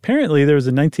because apparently there was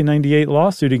a 1998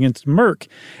 lawsuit against Merck,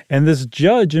 and this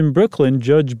judge in Brooklyn,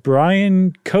 Judge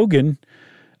Brian Cogan,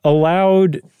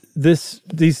 allowed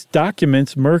these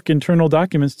documents, Merck internal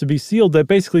documents, to be sealed that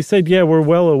basically said, yeah, we're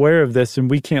well aware of this and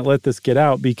we can't let this get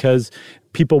out because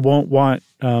people won't want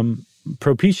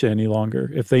Propecia any longer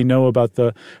if they know about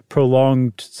the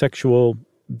prolonged sexual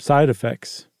side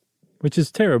effects, which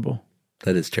is terrible.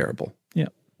 That is terrible. Yeah.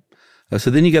 So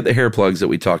then you got the hair plugs that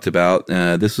we talked about.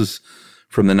 This was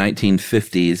from the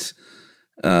 1950s.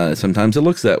 Sometimes it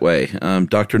looks that way.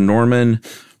 Dr. Norman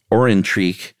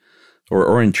Orentreich,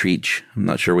 I'm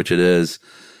not sure which it is,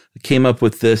 came up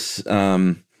with this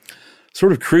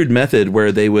sort of crude method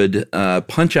where they would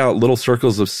punch out little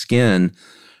circles of skin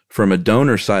from a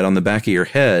donor site on the back of your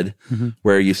head,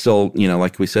 where you still,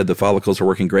 like we said, the follicles are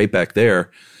working great back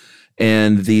there.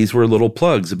 And these were little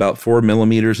plugs about 4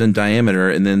 millimeters in diameter.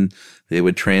 And then they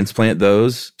would transplant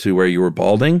those to where you were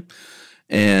balding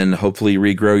and hopefully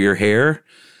regrow your hair.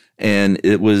 And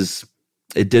it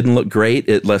didn't look great.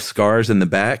 It left scars in the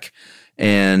back,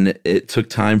 and it took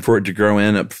time for it to grow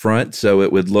in up front. So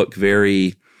it would look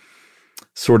very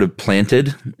sort of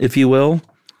planted, if you will.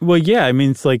 Well, yeah, I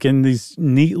mean, it's like in these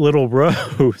neat little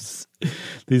rows,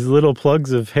 these little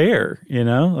plugs of hair,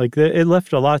 like it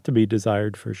left a lot to be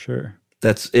desired for sure.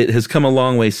 It has come a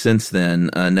long way since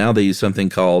then. Now they use something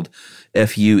called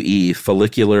FUE,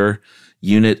 follicular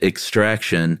unit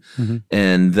extraction,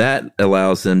 and that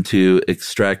allows them to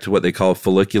extract what they call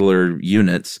follicular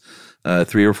units,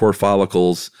 3 or 4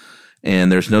 follicles,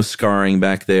 and there's no scarring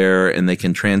back there, and they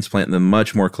can transplant them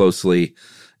much more closely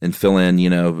and fill in,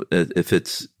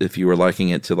 if you were liking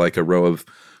it to like a row of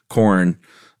corn,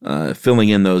 filling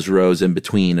in those rows in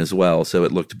between as well, so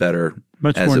it looked better.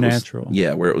 Much more natural.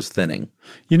 Where it was thinning.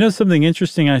 Something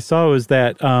interesting I saw was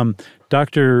that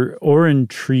Dr.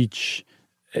 Orentreich,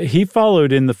 he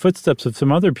followed in the footsteps of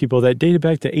some other people that dated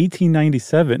back to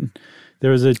 1897.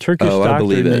 There was a Turkish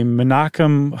doctor named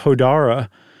Menachem Hodara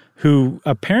who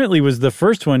apparently was the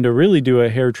first one to really do a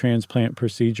hair transplant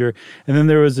procedure. And then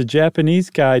there was a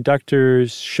Japanese guy, Dr.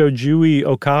 Shojui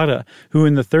Okada, who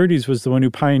in the 30s was the one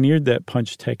who pioneered that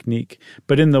punch technique.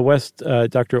 But in the West,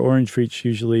 Dr. Orentreich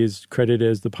usually is credited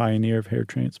as the pioneer of hair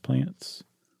transplants.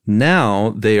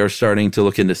 Now they are starting to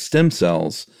look into stem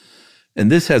cells.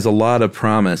 And this has a lot of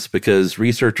promise because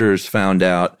researchers found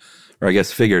out, or I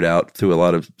guess figured out through a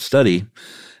lot of study,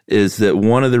 is that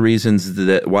one of the reasons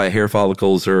that why hair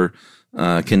follicles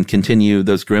can continue,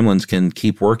 those gremlins can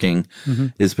keep working,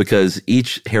 is because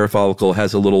each hair follicle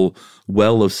has a little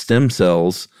well of stem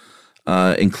cells,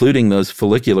 including those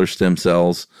follicular stem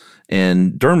cells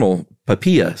and dermal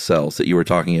papilla cells that you were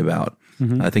talking about,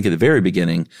 I think at the very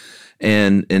beginning.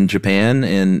 And in Japan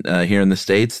and here in the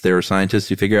States, there are scientists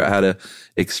who figure out how to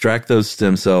extract those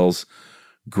stem cells,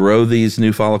 grow these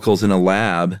new follicles in a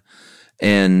lab.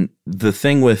 And the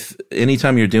thing with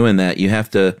anytime you're doing that, you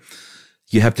have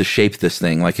to shape this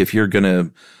thing. Like if you're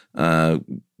going to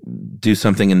do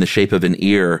something in the shape of an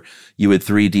ear, you would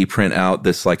 3D print out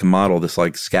this like model, this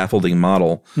like scaffolding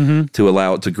model to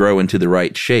allow it to grow into the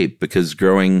right shape, because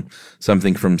growing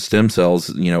something from stem cells,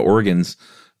 organs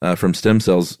from stem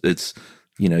cells, it's,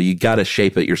 you got to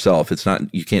shape it yourself. It's not,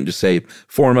 you can't just say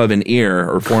form of an ear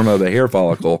or form of a hair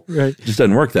follicle. Right. It just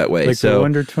doesn't work that way. Like the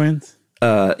Wonder Twins?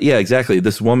 Yeah, exactly.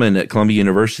 This woman at Columbia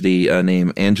University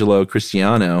named Angelo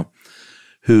Cristiano,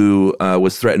 who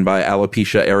was threatened by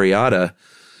alopecia areata,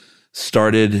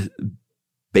 started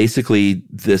basically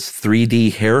this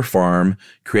 3D hair farm,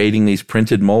 creating these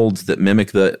printed molds that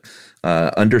mimic the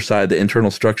underside, the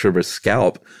internal structure of a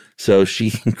scalp. So she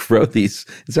can grow these,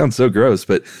 it sounds so gross,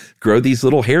 but grow these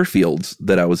little hair fields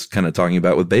that I was kind of talking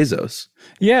about with Bezos.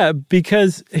 Yeah,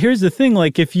 because here's the thing,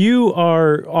 like if you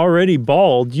are already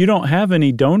bald, you don't have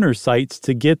any donor sites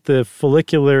to get the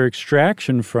follicular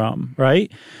extraction from,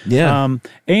 right? Yeah.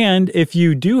 And if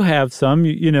you do have some,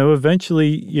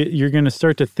 eventually you're going to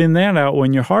start to thin that out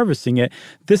when you're harvesting it.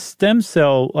 This stem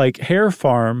cell like hair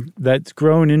farm that's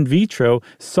grown in vitro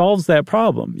solves that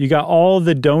problem. You got all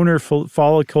the donor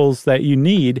follicles that you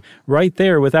need right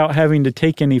there without having to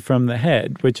take any from the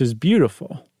head, which is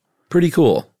beautiful. Pretty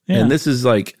cool. Yeah. And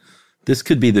this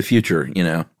could be the future,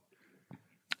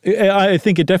 I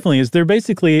think it definitely is. They're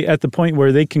basically at the point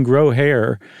where they can grow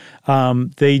hair.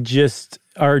 They just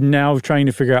are now trying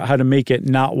to figure out how to make it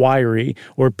not wiry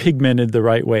or pigmented the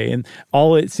right way. And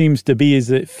all it seems to be is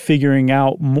that figuring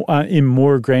out in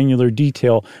more granular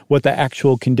detail what the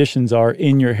actual conditions are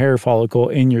in your hair follicle,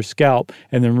 in your scalp,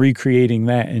 and then recreating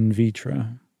that in vitro.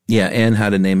 Yeah, and how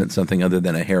to name it something other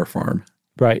than a hair farm.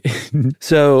 Right.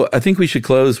 So I think we should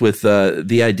close with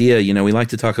the idea, we like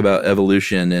to talk about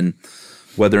evolution and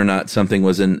whether or not something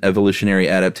was an evolutionary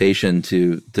adaptation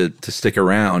to stick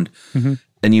around.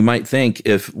 And you might think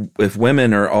if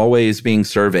women are always being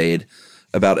surveyed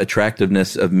about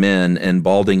attractiveness of men and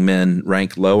balding men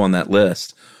rank low on that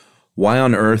list, why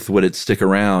on earth would it stick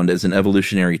around as an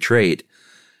evolutionary trait?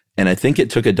 And I think it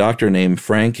took a doctor named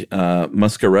Frank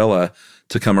Muscarella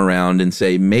to come around and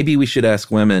say, maybe we should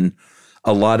ask women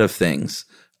a lot of things,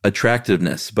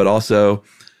 attractiveness, but also,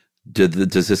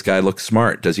 does this guy look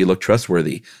smart? Does he look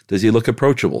trustworthy? Does he look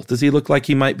approachable? Does he look like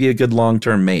he might be a good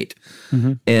long-term mate?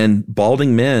 Mm-hmm. And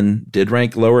balding men did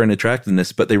rank lower in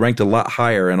attractiveness, but they ranked a lot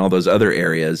higher in all those other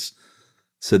areas.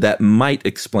 So that might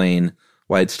explain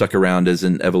why it stuck around as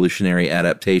an evolutionary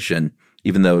adaptation,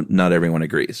 even though not everyone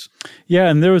agrees. Yeah,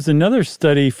 and there was another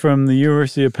study from the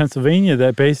University of Pennsylvania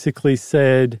that basically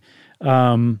said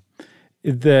that,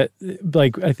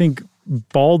 like, I think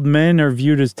bald men are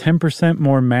viewed as 10%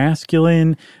 more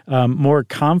masculine, more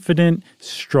confident,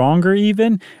 stronger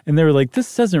even. And they were like,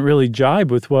 this doesn't really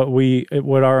jibe with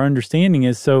what our understanding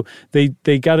is. So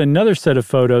they got another set of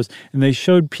photos and they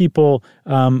showed people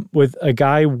with a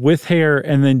guy with hair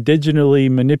and then digitally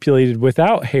manipulated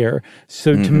without hair.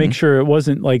 So to make sure it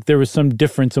wasn't like there was some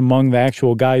difference among the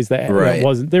actual guys that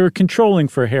wasn't. They were controlling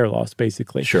for hair loss,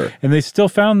 basically. Sure. And they still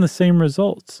found the same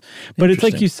results. But it's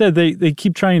like you said, they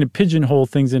keep trying to pigeonhole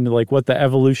things into like what the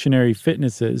evolutionary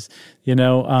fitness is,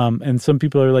 and some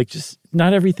people are like, just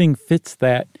not everything fits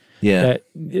that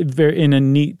in a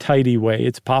neat, tidy way.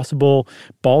 It's possible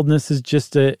baldness is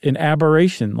just an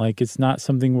aberration. Like it's not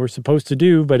something we're supposed to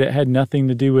do, but it had nothing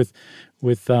to do with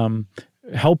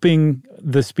helping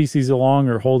the species along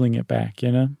or holding it back,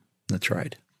 That's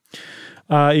right.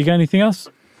 You got anything else?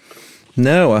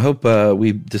 No, I hope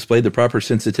we displayed the proper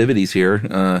sensitivities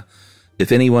here. If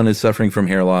anyone is suffering from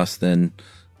hair loss, then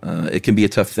it can be a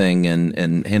tough thing,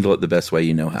 and handle it the best way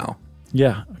you know how.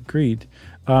 Yeah, agreed.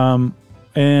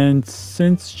 And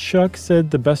since Chuck said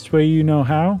the best way you know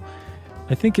how,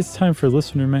 I think it's time for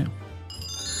listener mail.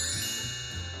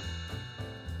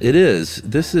 It is.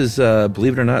 This is,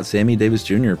 believe it or not, Sammy Davis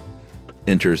Jr.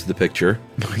 enters the picture.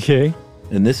 Okay.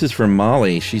 And this is from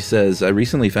Molly. She says, I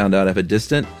recently found out I have a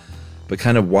distant but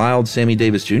kind of wild Sammy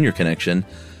Davis Jr. connection.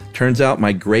 Turns out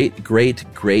my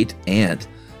great-great-great-aunt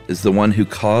is the one who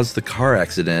caused the car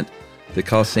accident that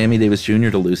caused Sammy Davis Jr.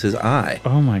 to lose his eye.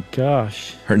 Oh, my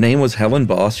gosh. Her name was Helen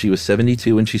Boss. She was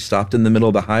 72, and she stopped in the middle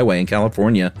of the highway in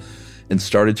California and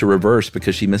started to reverse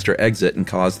because she missed her exit and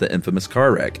caused the infamous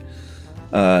car wreck.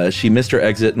 She missed her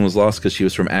exit and was lost because she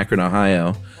was from Akron,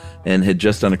 Ohio, and had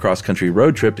just done a cross-country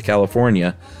road trip to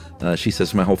California. She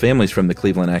says, my whole family's from the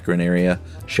Cleveland, Akron area.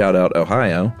 Shout out,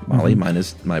 Ohio. Molly, my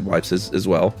wife's as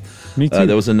well. Me too.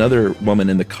 There was another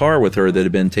woman in the car with her that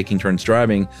had been taking turns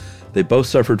driving. They both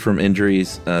suffered from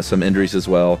injuries, some injuries as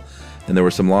well. And there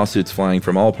were some lawsuits flying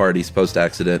from all parties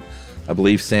post-accident. I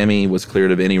believe Sammy was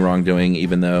cleared of any wrongdoing,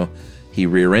 even though he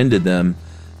rear-ended them.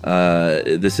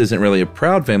 This isn't really a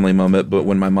proud family moment, but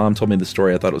when my mom told me the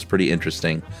story, I thought it was pretty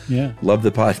interesting. Yeah. Love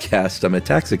the podcast. I'm a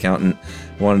tax accountant.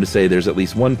 I wanted to say there's at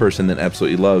least one person that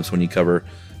absolutely loves when you cover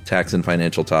tax and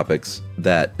financial topics.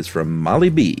 That is from Molly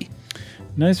B.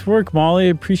 Nice work, Molly.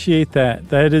 Appreciate that.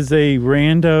 That is a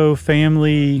rando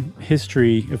family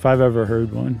history, if I've ever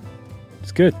heard one.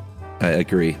 It's good. I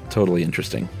agree. Totally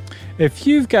interesting. If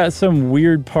you've got some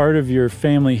weird part of your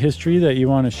family history that you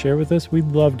want to share with us, we'd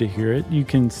love to hear it. You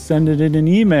can send it in an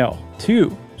email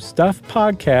to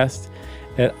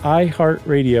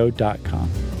stuffpodcast@iheartradio.com.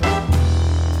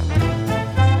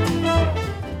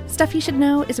 Stuff You Should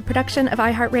Know is a production of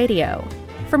iHeartRadio.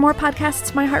 For more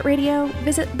podcasts from iHeartRadio,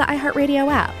 visit the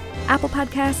iHeartRadio app, Apple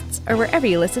Podcasts, or wherever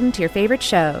you listen to your favorite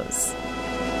shows.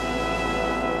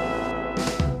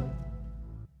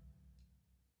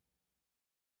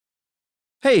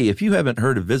 Hey, if you haven't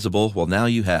heard of Visible, well, now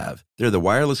you have. They're the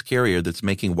wireless carrier that's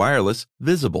making wireless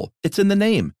visible. It's in the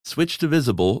name. Switch to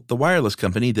Visible, the wireless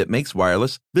company that makes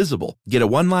wireless visible. Get a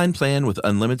one-line plan with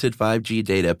unlimited 5G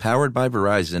data powered by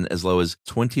Verizon as low as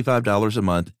 $25 a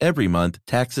month, every month,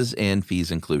 taxes and fees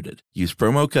included. Use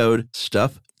promo code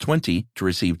STUFF20 to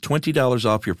receive $20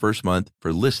 off your first month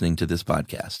for listening to this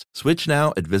podcast. Switch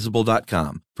now at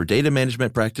Visible.com. For data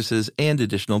management practices and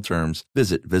additional terms,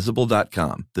 visit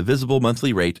Visible.com. The Visible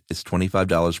monthly rate is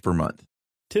 $25 per month.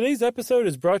 Today's episode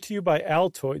is brought to you by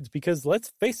Altoids because,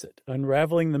 let's face it,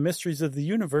 unraveling the mysteries of the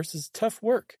universe is tough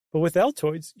work. But with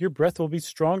Altoids, your breath will be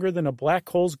stronger than a black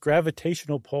hole's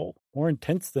gravitational pull, more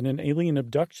intense than an alien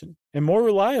abduction, and more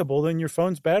reliable than your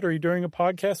phone's battery during a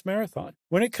podcast marathon.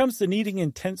 When it comes to needing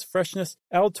intense freshness,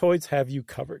 Altoids have you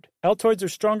covered. Altoids are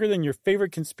stronger than your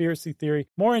favorite conspiracy theory,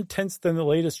 more intense than the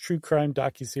latest true crime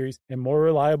docuseries, and more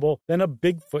reliable than a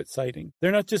Bigfoot sighting.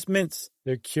 They're not just mints,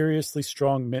 they're curiously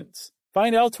strong mints.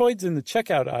 Find Altoids in the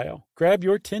checkout aisle. Grab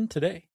your tin today.